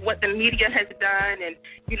excuses of what the media has done, and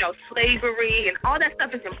slavery and all that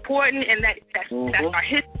stuff is important, and that's our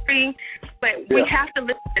history. But we have to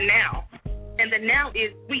live in the now, and the now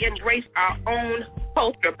is we embrace our own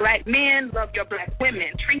culture. Black men, love your black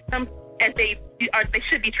women. Treat them as they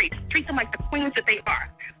should be treated. Treat them like the queens that they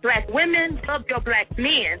are. Black women, love your black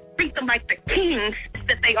men. Treat them like the kings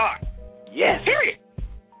that they are. Yes. Period.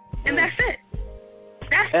 And that's it.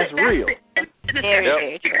 That's real.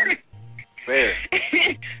 Very true. Fair.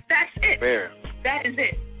 That's it. Fair. That is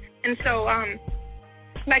it. And so,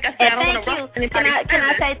 like I said, I don't want to rush anybody. Can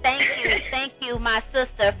I say thank you, my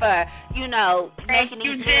sister, for making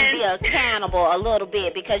these men be accountable a little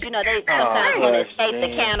bit, because they sometimes want to escape the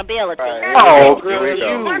accountability. Oh, girl,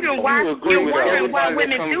 you're wondering why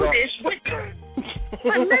women do this.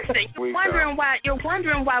 But listen, you're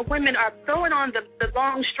wondering why women are throwing on the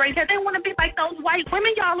long straight hair. They want to be like those white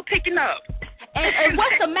women y'all are picking up. And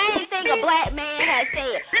what's the main thing a black man has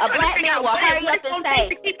said? A black man will hurry up and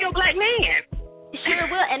say, to keep your black man. Sure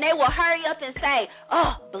will, and they will hurry up and say,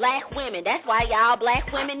 oh, black women, that's why y'all black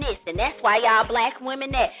women this, and that's why y'all black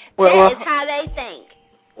women that. That is how they think.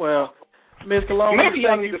 Well, Ms. Cologne, maybe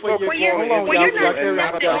y'all need to focus more on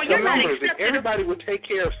if everybody would take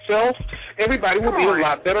care of self, everybody would be a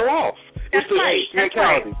lot better off. That's right.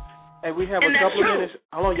 Mentality. Hey, we have a couple of minutes.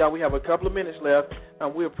 Hold on, y'all. We have a couple of minutes left.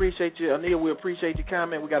 We appreciate you, Anil. We appreciate your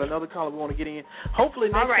comment. We got another caller we want to get in. Hopefully,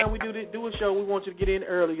 next time we do a show, we want you to get in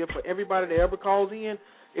earlier. For everybody that ever calls in,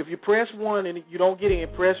 if you press 1 and you don't get in,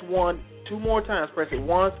 press 1 2 more times. Press it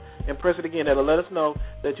once and press it again. That'll let us know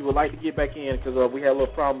that you would like to get back in, because we had a little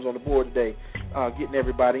problems on the board today getting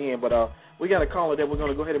everybody in. But we got a caller that we're going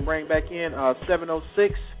to go ahead and bring back in.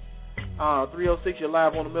 706-306. You're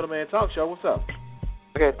live on the Middleman Talk Show. What's up?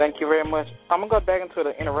 Okay, thank you very much. I'm going to go back into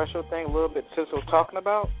the interracial thing a little bit since we were talking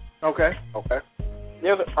about. Okay.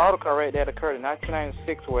 There's an article I read that occurred in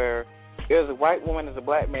 1996 where there was a white woman and a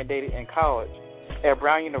black man dated in college at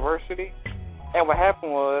Brown University. And what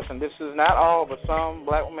happened was, and this is not all, but some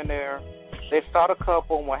black women there, they started a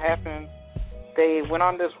couple, and what happened, they went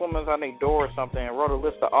on this woman's on their door or something and wrote a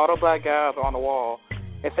list of all the black guys on the wall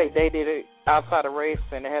and say they did it outside of race,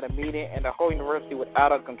 and they had a meeting, and the whole university was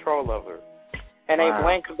out of control of her. And they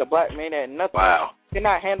blamed because the black man had nothing. Did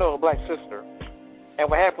not handle a black sister. And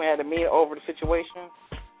what happened, we had a meeting over the situation.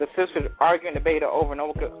 The sisters arguing, debated over and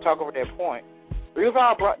over, talk over their point. The reason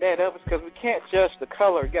I brought that up is because we can't judge the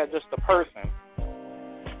color, you got just the person.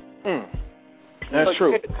 That's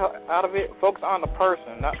true. Get the out of it, focus on the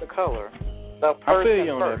person, not the color. The person I feel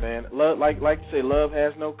you on first. that, man. Love, like you say, love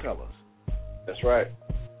has no colors. That's right.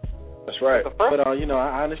 But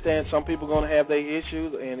I understand some people are gonna have their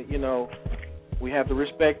issues, and we have to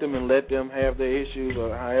respect them and let them have their issues,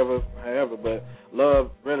 or however. But love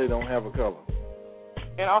really don't have a color.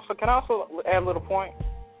 And also, can I also add a little point?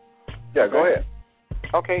 Yeah, go ahead.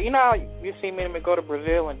 Okay, how you see men go to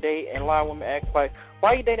Brazil and date, and a lot of women act like,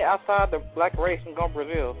 why you dating outside the black race and go to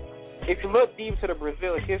Brazil? If you look deep to the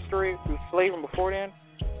Brazil history through slavery before then,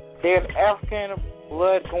 there's African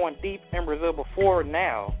blood going deep in Brazil before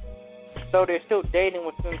now. So they're still dating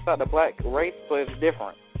within inside the black race, but it's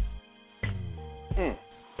different.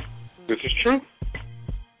 This is true.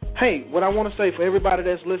 Hey, what I want to say for everybody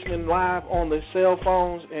that's listening live on the cell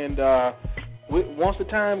phones, and once the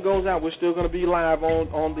time goes out, we're still going to be live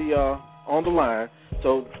on the line,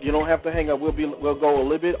 so you don't have to hang up. We'll go a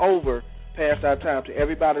little bit over past our time. To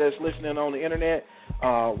everybody that's listening on the internet,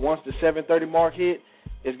 once the 7:30 mark hit,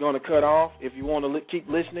 it's going to cut off. If you want to keep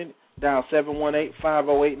listening, dial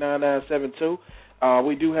 718-508-9972.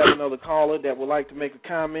 We do have another caller that would like to make a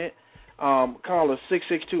comment. Caller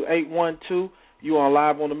 662-812. You are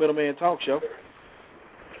live on the Middleman Talk Show.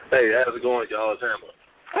 Hey, how's it going, y'all? It's Hammer.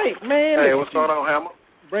 Hey, man. Hey, what's going on, Hammer?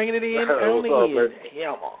 Bringing it in. What's up, man?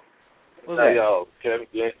 Hammer. Hey, y'all. Kevin.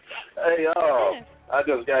 Hey, I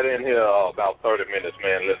just got in here about 30 minutes,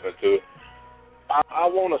 man, listening to it. I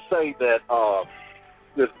want to say that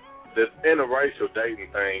this interracial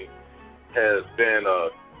dating thing has been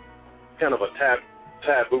kind of a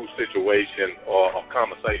taboo situation or a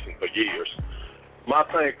conversation for years. My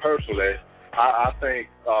thing personally, I think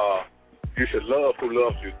you should love who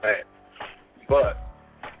loves you back. But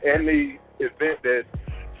in the event that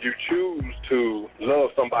you choose to love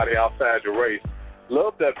somebody outside your race,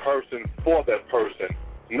 love that person for that person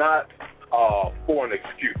not for an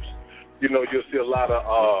excuse. You know, you'll see a lot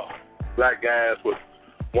of black guys with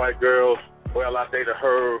white girls. Well, I dated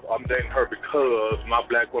her. I'm dating her because my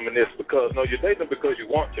black woman is because. No, you're dating her because you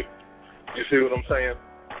want to. You see what I'm saying?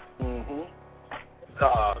 Mm-hmm.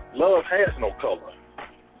 Love has no color.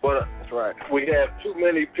 But that's right. We have too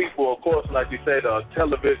many people, of course, like you said,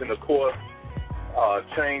 television, of course,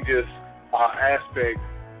 changes our aspect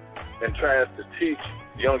and tries to teach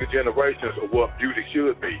younger generations of what beauty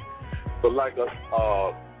should be. But like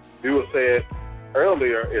you said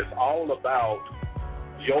earlier, it's all about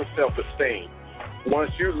your self-esteem.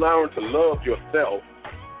 Once you learn to love yourself,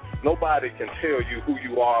 nobody can tell you who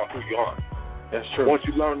you are or who you aren't. That's true. Once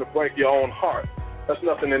you learn to break your own heart, that's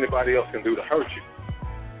nothing anybody else can do to hurt you.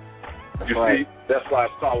 You see, that's why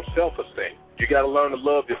it's called self-esteem. You got to learn to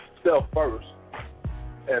love yourself first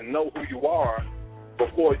and know who you are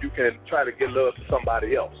before you can try to give love to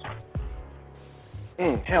somebody else.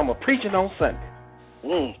 Helmer, preaching on Sunday.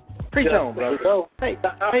 Preach on, brother.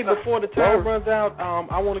 Hey, before the time runs out,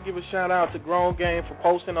 I want to give a shout-out to Grown Game for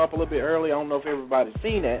posting up a little bit early. I don't know if everybody's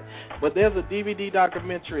seen that, but there's a DVD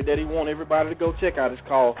documentary that he wants everybody to go check out. It's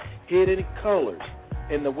called Hidden Colors,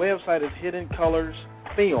 and the website is Hidden Colors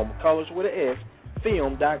Film, colors with an S,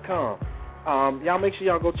 film.com. Y'all make sure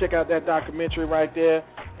y'all go check out that documentary right there,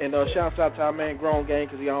 and shouts out to our man Grown Game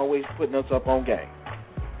because he always putting us up on game.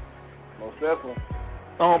 Most definitely.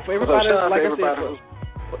 For everybody,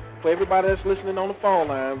 for everybody that's listening on the phone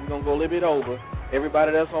line, we're going to go a little bit over.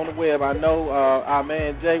 Everybody that's on the web, I know our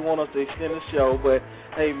man Jay wants us to extend the show, but,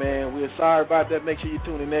 hey, man, we're sorry about that. Make sure you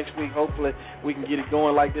tune in next week. Hopefully we can get it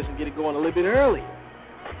going like this and get it going a little bit earlier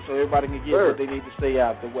so everybody can get what they need to stay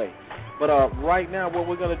out the way. But right now what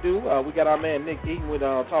we're going to do, we got our man Nick Eaton with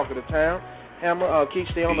Talk of the Town. Hammer,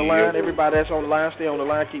 stay on the line. Everybody that's on the line, stay on the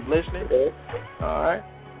line. Keep listening. All right.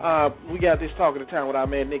 We got this Talk of the Town with our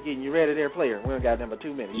man Nick Eaton. You ready there, player? We only got number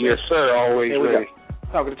 2 minutes. Yes, sir. Always ready.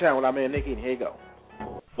 Talk of the Town with our man Nick Eaton. Here you go.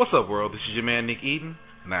 What's up, world? This is your man Nick Eaton,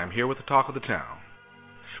 and I'm here with the Talk of the Town.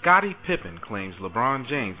 Scottie Pippen claims LeBron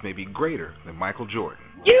James may be greater than Michael Jordan.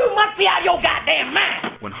 You must be out of your goddamn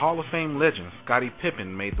mind! When Hall of Fame legend Scottie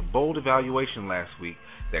Pippen made the bold evaluation last week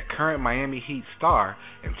that current Miami Heat star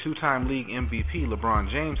and 2-time league MVP LeBron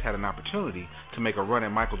James had an opportunity to make a run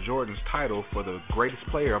at Michael Jordan's title for the greatest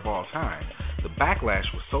player of all time, the backlash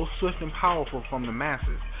was so swift and powerful from the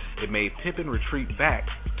masses, it made Pippen retreat back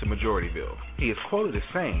to Majorityville. He is quoted as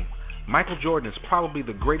saying, "Michael Jordan is probably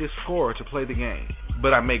the greatest scorer to play the game,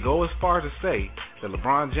 but I may go as far as to say that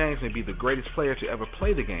LeBron James may be the greatest player to ever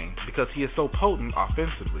play the game because he is so potent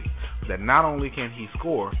offensively that not only can he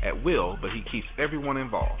score at will, but he keeps everyone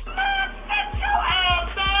involved."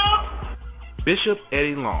 Bishop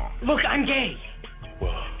Eddie Long. Look, I'm gay.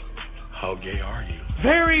 Well, how gay are you?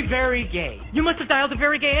 Very, very gay. You must have dialed a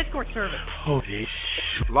very gay escort service. Holy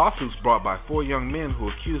Lawsuits brought by 4 young men who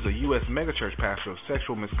accuse a U.S. megachurch pastor of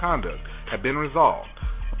sexual misconduct have been resolved.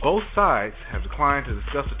 Both sides have declined to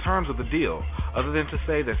discuss the terms of the deal, other than to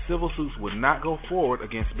say that civil suits would not go forward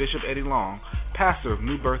against Bishop Eddie Long, pastor of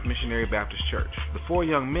New Birth Missionary Baptist Church. The 4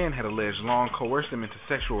 young men had alleged Long coerced them into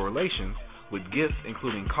sexual relations with gifts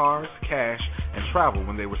including cars, cash, and travel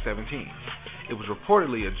when they were 17. It was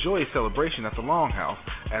reportedly a joyous celebration at the Long house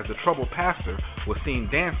as the troubled pastor was seen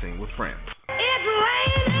dancing with friends. It's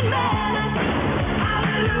raining men.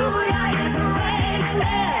 Hallelujah, it's raining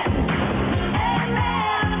men.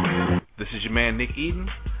 This is your man Nick Eden,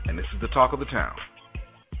 and this is the Talk of the Town.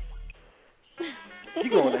 You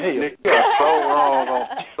going to hell? Nick, you are so wrong on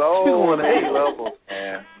so many levels,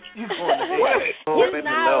 man. You going to hell? You're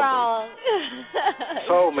not wrong.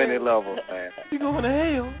 So many levels, man. You going to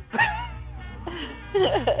hell?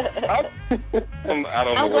 I don't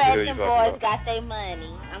know I'm what glad the hell them you're boys talking about. got their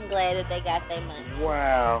money. I'm glad that they got their money.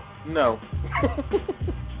 Wow. No.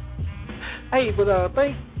 Hey, but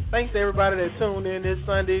thanks to everybody that tuned in this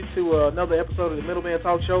Sunday to another episode of the Middleman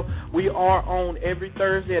Talk Show. We are on every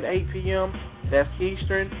Thursday at 8 p.m. That's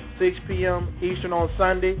Eastern, 6 p.m. Eastern on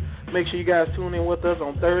Sunday. Make sure you guys tune in with us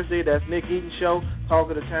on Thursday. That's Nick Eaton Show, Talk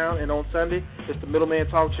of the Town. And on Sunday, it's the Middleman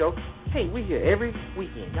Talk Show. Hey, we here every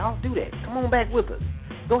weekend. Y'all do that. Come on back with us.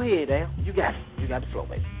 Go ahead, Al. You got it. You got the flow,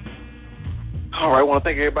 baby. All right. I want to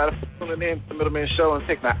thank everybody for tuning in to the Middleman Show and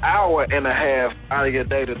taking an hour and a half out of your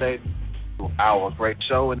day today. Our great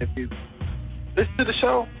show. And if you listen to the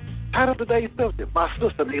show, title today's subject, My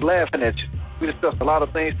Sister Be Laughing at You. We discussed a lot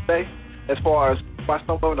of things today as far as why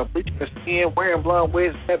some women are bleaching their skin, wearing blonde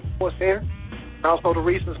wigs, and having coarse hair. And also the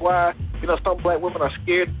reasons why, some black women are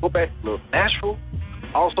scared to go back to look natural.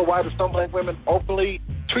 Also, why do some black women openly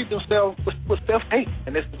treat themselves with self-hate?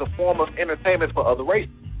 And this is a form of entertainment for other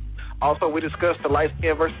races. Also, we discussed the light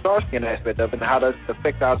skin versus dark skin aspect of it and how does it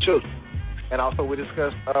affect our children. And also, we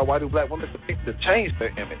discussed why do black women continue to change their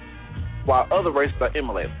image while other races are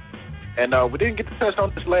emulating. And we didn't get to touch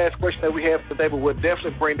on this last question that we have today, but we'll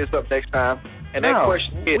definitely bring this up next time. And that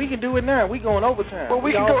question is... We can do it now. We're going overtime. Well,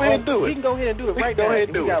 we can go ahead and do it. We can go ahead and do it right now.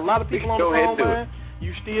 We got a lot of people on the phone line.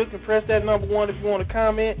 You still can press that number 1 if you want to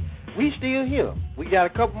comment. We still here. We got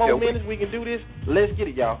a couple more minutes. We can do this. Let's get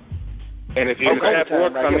it, y'all. And if you're in the chat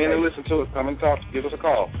board, come in and listen to it. Come and talk. Give us a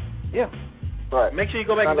call. Yeah. Right. Make sure you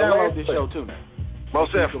go back and download this show, too, now.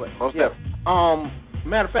 Most definitely.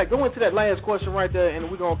 Matter of fact, go into that last question right there, and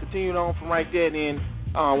we're going to continue on from right there. And then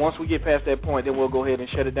once we get past that point, then we'll go ahead and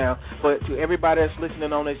shut it down. But to everybody that's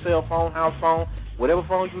listening on their cell phone, house phone, whatever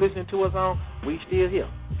phone you're listening to us on, we still here.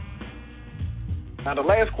 Now, the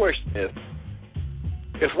last question is,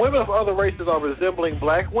 if women of other races are resembling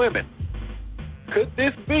black women, could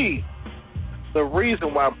this be the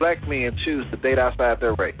reason why black men choose to date outside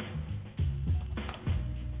their race?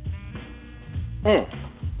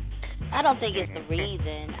 I don't think it's the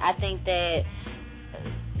reason. I think that...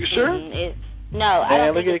 You sure? I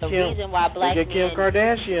don't think it's the reason why black men... Look at Kim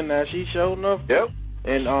Kardashian now. She's showing enough. Yep.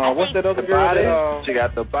 And what's that other girl? She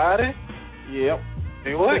got the body. Yep.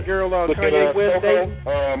 And what's the girl Kanye West dating?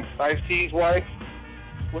 Ice-T's wife.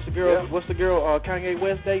 What's the girl? Yeah. What's the girl Kanye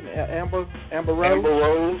West dating? Amber Rose. Amber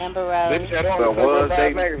Rose.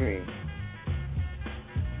 Magazine.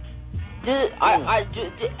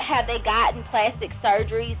 Have they gotten plastic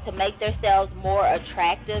surgeries to make themselves more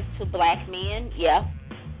attractive to black men? Yeah.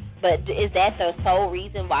 But is that the sole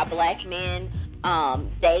reason why black men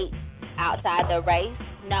date outside their race?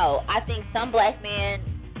 No. I think some black men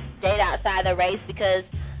date outside their race because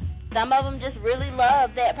some of them just really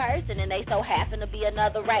love that person and they so happen to be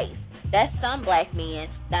another race. That's some black men.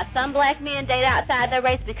 Now, some black men date outside their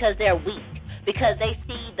race because they're weak, because they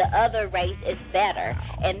see the other race is better,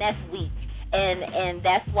 and that's weak. And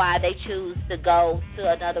that's why they choose to go to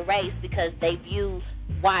another race, because they view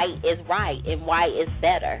white is right and white is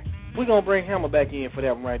better. We're going to bring Hammer back in for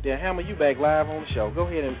that one right there. Hammer, you back live on the show. Go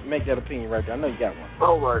ahead and make that opinion right there. I know you got one.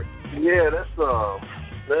 All right. Yeah,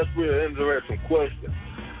 that's really an interesting question.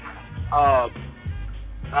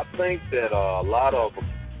 I think that a lot of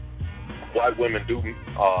white women do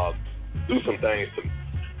some things to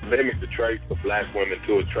limit the traits of black women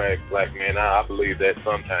to attract black men. I believe that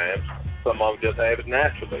sometimes some of them just have it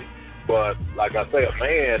naturally. But like I say, a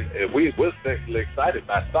man, we're sexually excited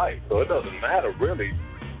by sight, so it doesn't matter really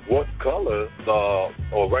what color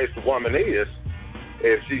or race the woman is.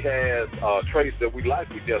 If she has traits that we like,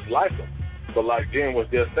 we just like them. But like Jen was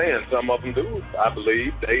just saying, some of them do, I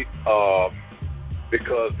believe, they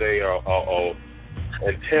because they are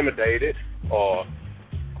intimidated or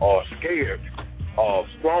scared of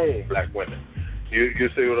strong black women. You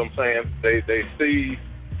see what I'm saying? They see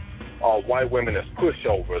white women as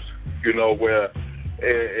pushovers, where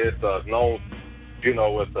it's known,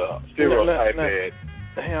 it's a stereotype that...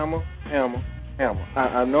 Hammer.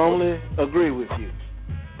 I normally agree with you.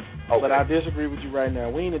 Okay. But I disagree with you right now.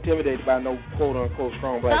 We ain't intimidated by no quote-unquote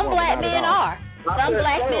strong black woman. Some black men are. Some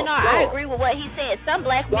black men are. I agree with what he said. Some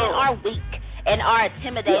black men are weak and are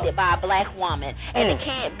intimidated by a black woman. And it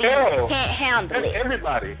can't handle it.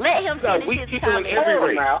 Everybody. Let him finish his comment.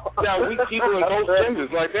 Now, weak people in both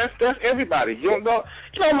genders. Like, that's everybody.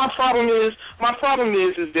 My problem is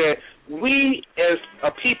that we as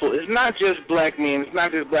a people, it's not just black men, it's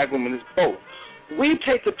not just black women, it's both. We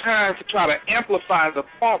take the time to try to amplify the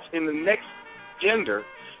faults in the next gender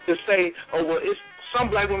to say, it's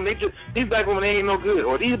some black women, these black women, they ain't no good,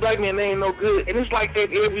 or these black men, they ain't no good, and it's like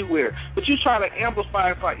that everywhere. But you try to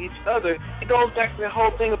amplify it for each other, it goes back to the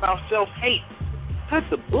whole thing about self-hate. Cut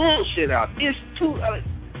the bullshit out. It's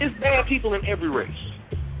bad people in every race.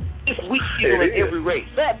 It's weak people in every race.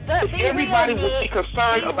 But everybody would be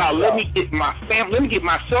concerned about let me get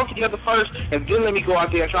myself together first, and then let me go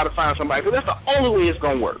out there and try to find somebody. Because that's the only way it's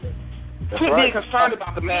gonna work. Quit being concerned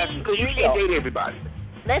about the masses, because you can't date everybody.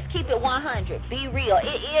 Let's keep it 100. Be real.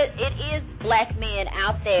 It is black men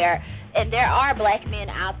out there, and there are black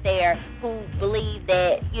men out there who believe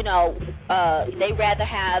that they rather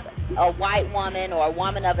have a white woman or a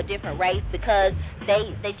woman of a different race because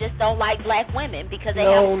they just don't like black women because they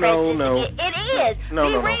have prejudice. No. It is. Be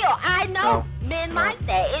real. I know men like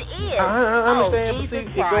that. It is. I understand, but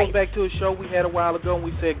Jesus it goes back to a show we had a while ago, and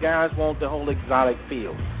we said guys want the whole exotic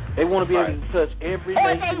feel. They want to be able to touch every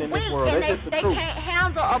nation in this world. That's just the truth. They can't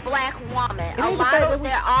handle a black woman. There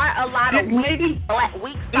are a lot of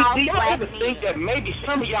weak, soft black men. Think that maybe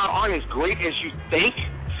some of y'all aren't as great as you think?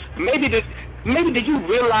 Maybe Maybe did you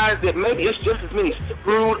realize that maybe it's just as many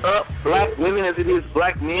screwed up black women as it is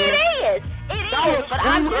black men? It is. But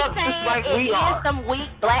I'm just saying like it is some weak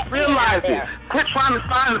black men Realize out there. it. Quit trying to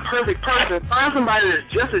find the perfect person. Find somebody that's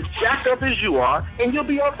just as jacked up as you are, and you'll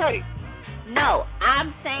be okay. No,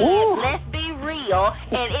 I'm saying let's be real,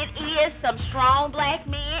 and it is some strong black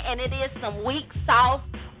men, and it is some weak, soft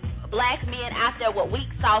black men out there with weak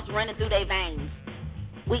sauce running through their veins.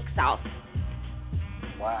 Weak sauce.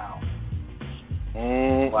 Wow.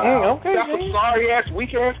 Wow. Okay. That's some sorry-ass,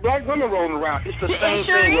 weak-ass black women rolling around. It's the same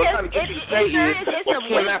thing. What I'm trying to get you to say is you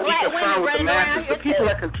cannot be concerned with the masses. The people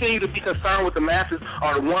that continue to be concerned with the masses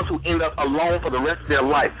are the ones who end up alone for the rest of their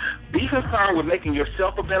life. Be concerned with making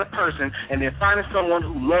yourself a better person and then finding someone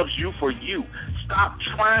who loves you for you. Stop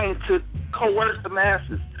trying to coerce the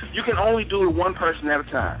masses. You can only do it one person at a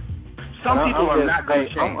time. Some people are not going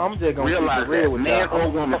to change. I'm just going to realize keep it real that, with man y'all.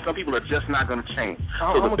 or woman, some people are just not going to change.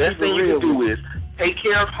 I'm So the best thing you can do is take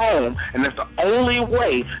care of home, and that's the only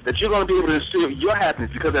way that you're going to be able to ensure your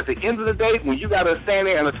happiness. Because at the end of the day, when you got to stand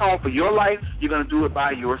there and atone for your life, you're going to do it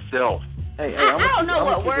by yourself. Hey, I don't know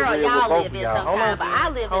what world y'all live in sometimes, but I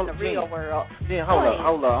live in the real world. Then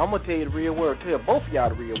hold on. I'm going to tell you the real world. Tell both of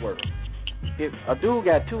y'all the real world. If a dude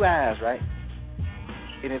got two eyes, right?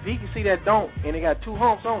 And if he can see that don't, and it got two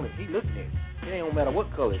humps on it, he looking at it. It ain't gonna matter what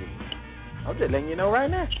color it is. I'm just letting you know right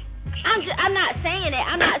now. I'm not saying that.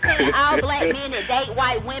 I'm not saying all black men that date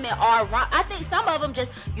white women are wrong. I think some of them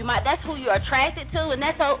that's who you're attracted to, and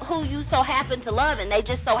that's who you so happen to love, and they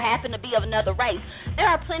just so happen to be of another race. There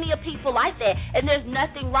are plenty of people like that, and there's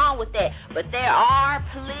nothing wrong with that. But there are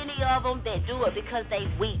plenty of them that do it because they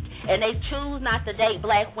weak, and they choose not to date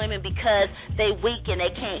black women because they weak and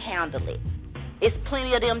they can't handle it. It's plenty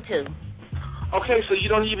of them too. Okay, so you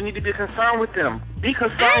don't even need to be concerned with them. Be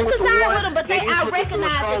concerned with the one but I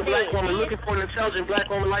recognize black woman looking for an intelligent black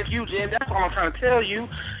woman like you, Jen. That's all I'm trying to tell you.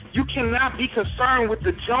 You cannot be concerned with the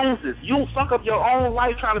Joneses. You'll fuck up your own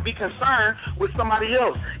life trying to be concerned with somebody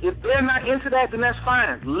else. If they're not into that, then that's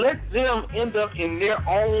fine. Let them end up in their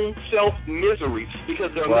own self-misery because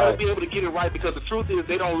they'll never be able to get it right because the truth is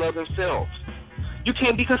they don't love themselves. You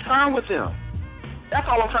can't be concerned with them. That's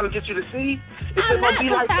all I'm trying to get you to see. If I'm not be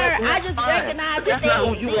like that, I just fine. recognize but that's not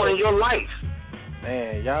who you want in your life.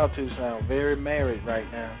 Man, y'all two sound very married right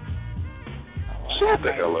now. Shut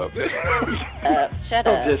the hell up. Shut up.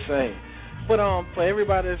 I'm just saying. But for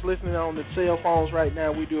everybody that's listening on the cell phones right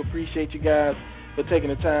now, we do appreciate you guys for taking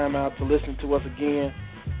the time out to listen to us again.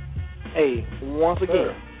 Hey, once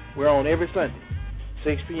again, we're on every Sunday,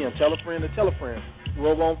 6 p.m. Tell a friend to tell a friend.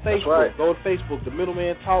 We're over on Facebook. Go to Facebook, the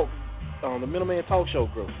Middleman Talk, the Middleman Talk Show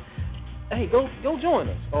group. Hey, go join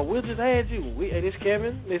us, or we'll just add you. Hey, this is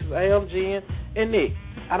Kevin, this is Al, Jen, and Nick.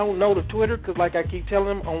 I don't know the Twitter because, like I keep telling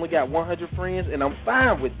them, I only got 100 friends, and I'm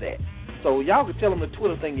fine with that. So y'all can tell them the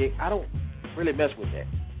Twitter thing. I don't really mess with that.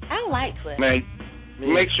 I don't like Twitter.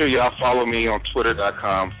 Make sure y'all follow me on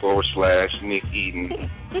twitter.com/Nick Eden.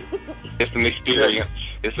 It's an experience.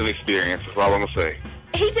 It's an experience. That's all I'm going to say.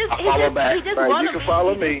 I follow back. You can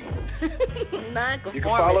follow me. You can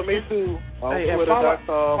follow me too on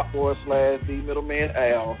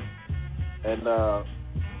twitter.com/TheMiddlemanAl. And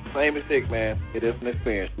same as Nick, man. It is an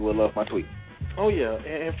experience. You will love my tweet. Oh, yeah.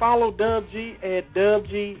 And follow Dub G at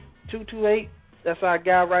DubG228. That's our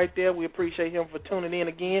guy right there. We appreciate him for tuning in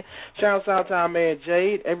again. Shouts out to our man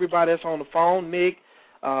Jade, everybody that's on the phone, Nick,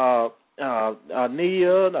 Nia,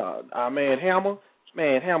 our man Hammer.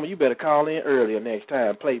 Man, Hammer, you better call in earlier next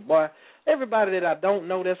time, Playboy. Everybody that I don't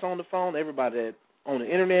know that's on the phone, everybody that on the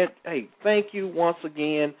internet, hey, thank you once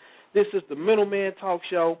again. This is the Middleman Talk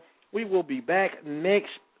Show. We will be back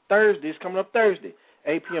next Thursday. It's coming up Thursday,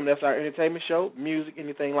 8 p.m. That's our entertainment show, music,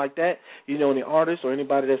 anything like that. You know any artists or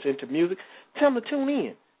anybody that's into music, tell them to tune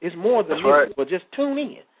in. It's more than music, but just tune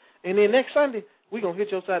in. And then next Sunday, we're going to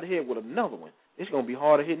hit your side of the head with another one. It's going to be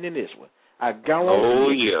harder hitting than this one. I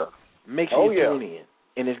guarantee you. Make sure you tune in.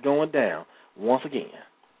 And it's going down once again.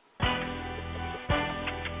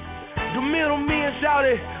 The middleman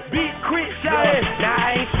shouted, Big Crit shouted. Now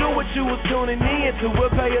I ain't sure what you was tuning in to.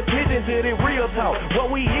 We'll pay attention to the real talk.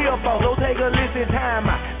 What we here for, so take a listen,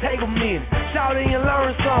 time out, take a minute. Shout it and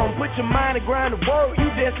learn some. Put your mind to grind the work, you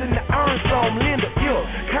destined to earn some. Linda,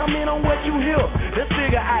 comment on what you hear. Let's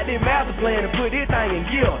figure out this master plan and put this thing in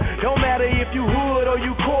gear. Don't matter if you hood or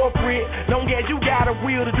you corporate, long as you got a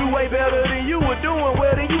will to do way better than you were doing,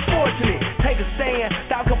 well then you fortunate. Take a stand,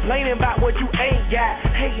 stop complaining about what you ain't got.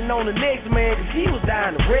 Hating on the next man, cause he was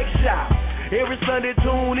down the wreck shop. Every Sunday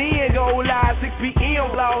tune in, go live 6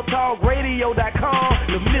 p.m. blogtalkradio.com.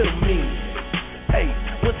 The middleman. Hey,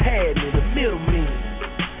 what's happening? The middleman.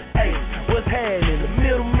 Hey, what's happening? The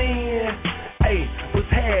middleman.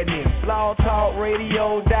 happening?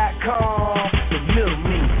 blogtalkradio.com. The middle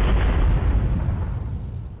me.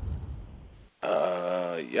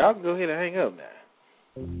 Y'all can go ahead and hang up now.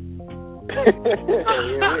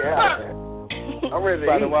 I'm ready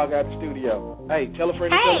to walk out the studio. Hey, tell a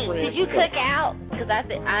friend. Did you cook out? Because I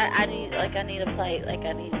need a plate.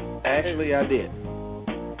 Actually, I did.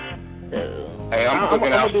 Hey, I'm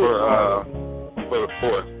cooking out for the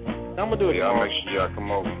 4th. I'm gonna do it. Y'all make sure y'all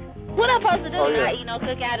come over. What I'm supposed to do?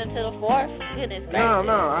 Cook out until the 4th? Goodness gracious.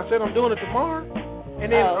 No. I said I'm doing it tomorrow. And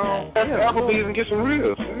then Applebee's and get some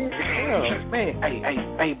ribs. Yeah, man.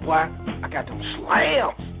 Hey, boy, I got them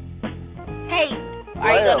slams. Hey,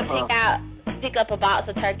 are you gonna pick up a box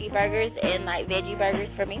of turkey burgers and veggie burgers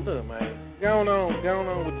for me? Look, man, go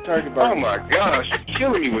on with the turkey burgers. Oh my gosh, you're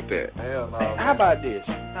killing me with that. Hell no. How about this?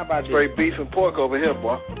 Straight beef and pork over here,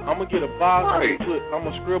 boy. I'm gonna get a box. I'm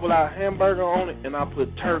gonna scribble out hamburger on it, and I'll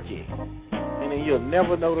put turkey, and then you'll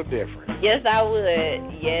never know the difference. Yes, I would.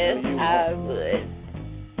 I would.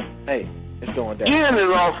 Hey, it's going down. Jen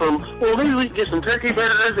is awesome. Well, maybe we can get some turkey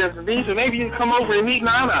burgers and some beef, and maybe you can come over and meet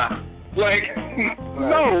Nana.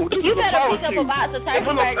 No. You better pick up a box of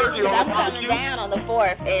turkey burgers because I'm coming down on the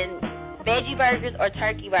 4th, and veggie burgers or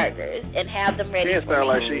turkey burgers, and have them ready for me. It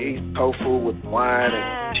sounds like she eats tofu with wine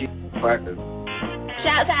and cheese crackers.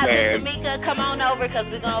 Shouts out to Tamika. Come on over because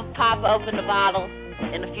we're going to pop open the bottle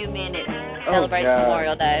in a few minutes. Celebrate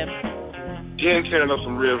Memorial Day. Jen tearing up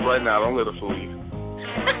some ribs right now. Don't let her fool you.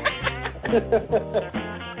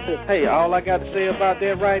 Hey, all I got to say about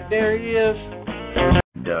that right there is...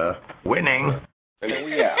 Winning. And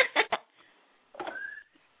we out.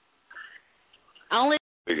 Only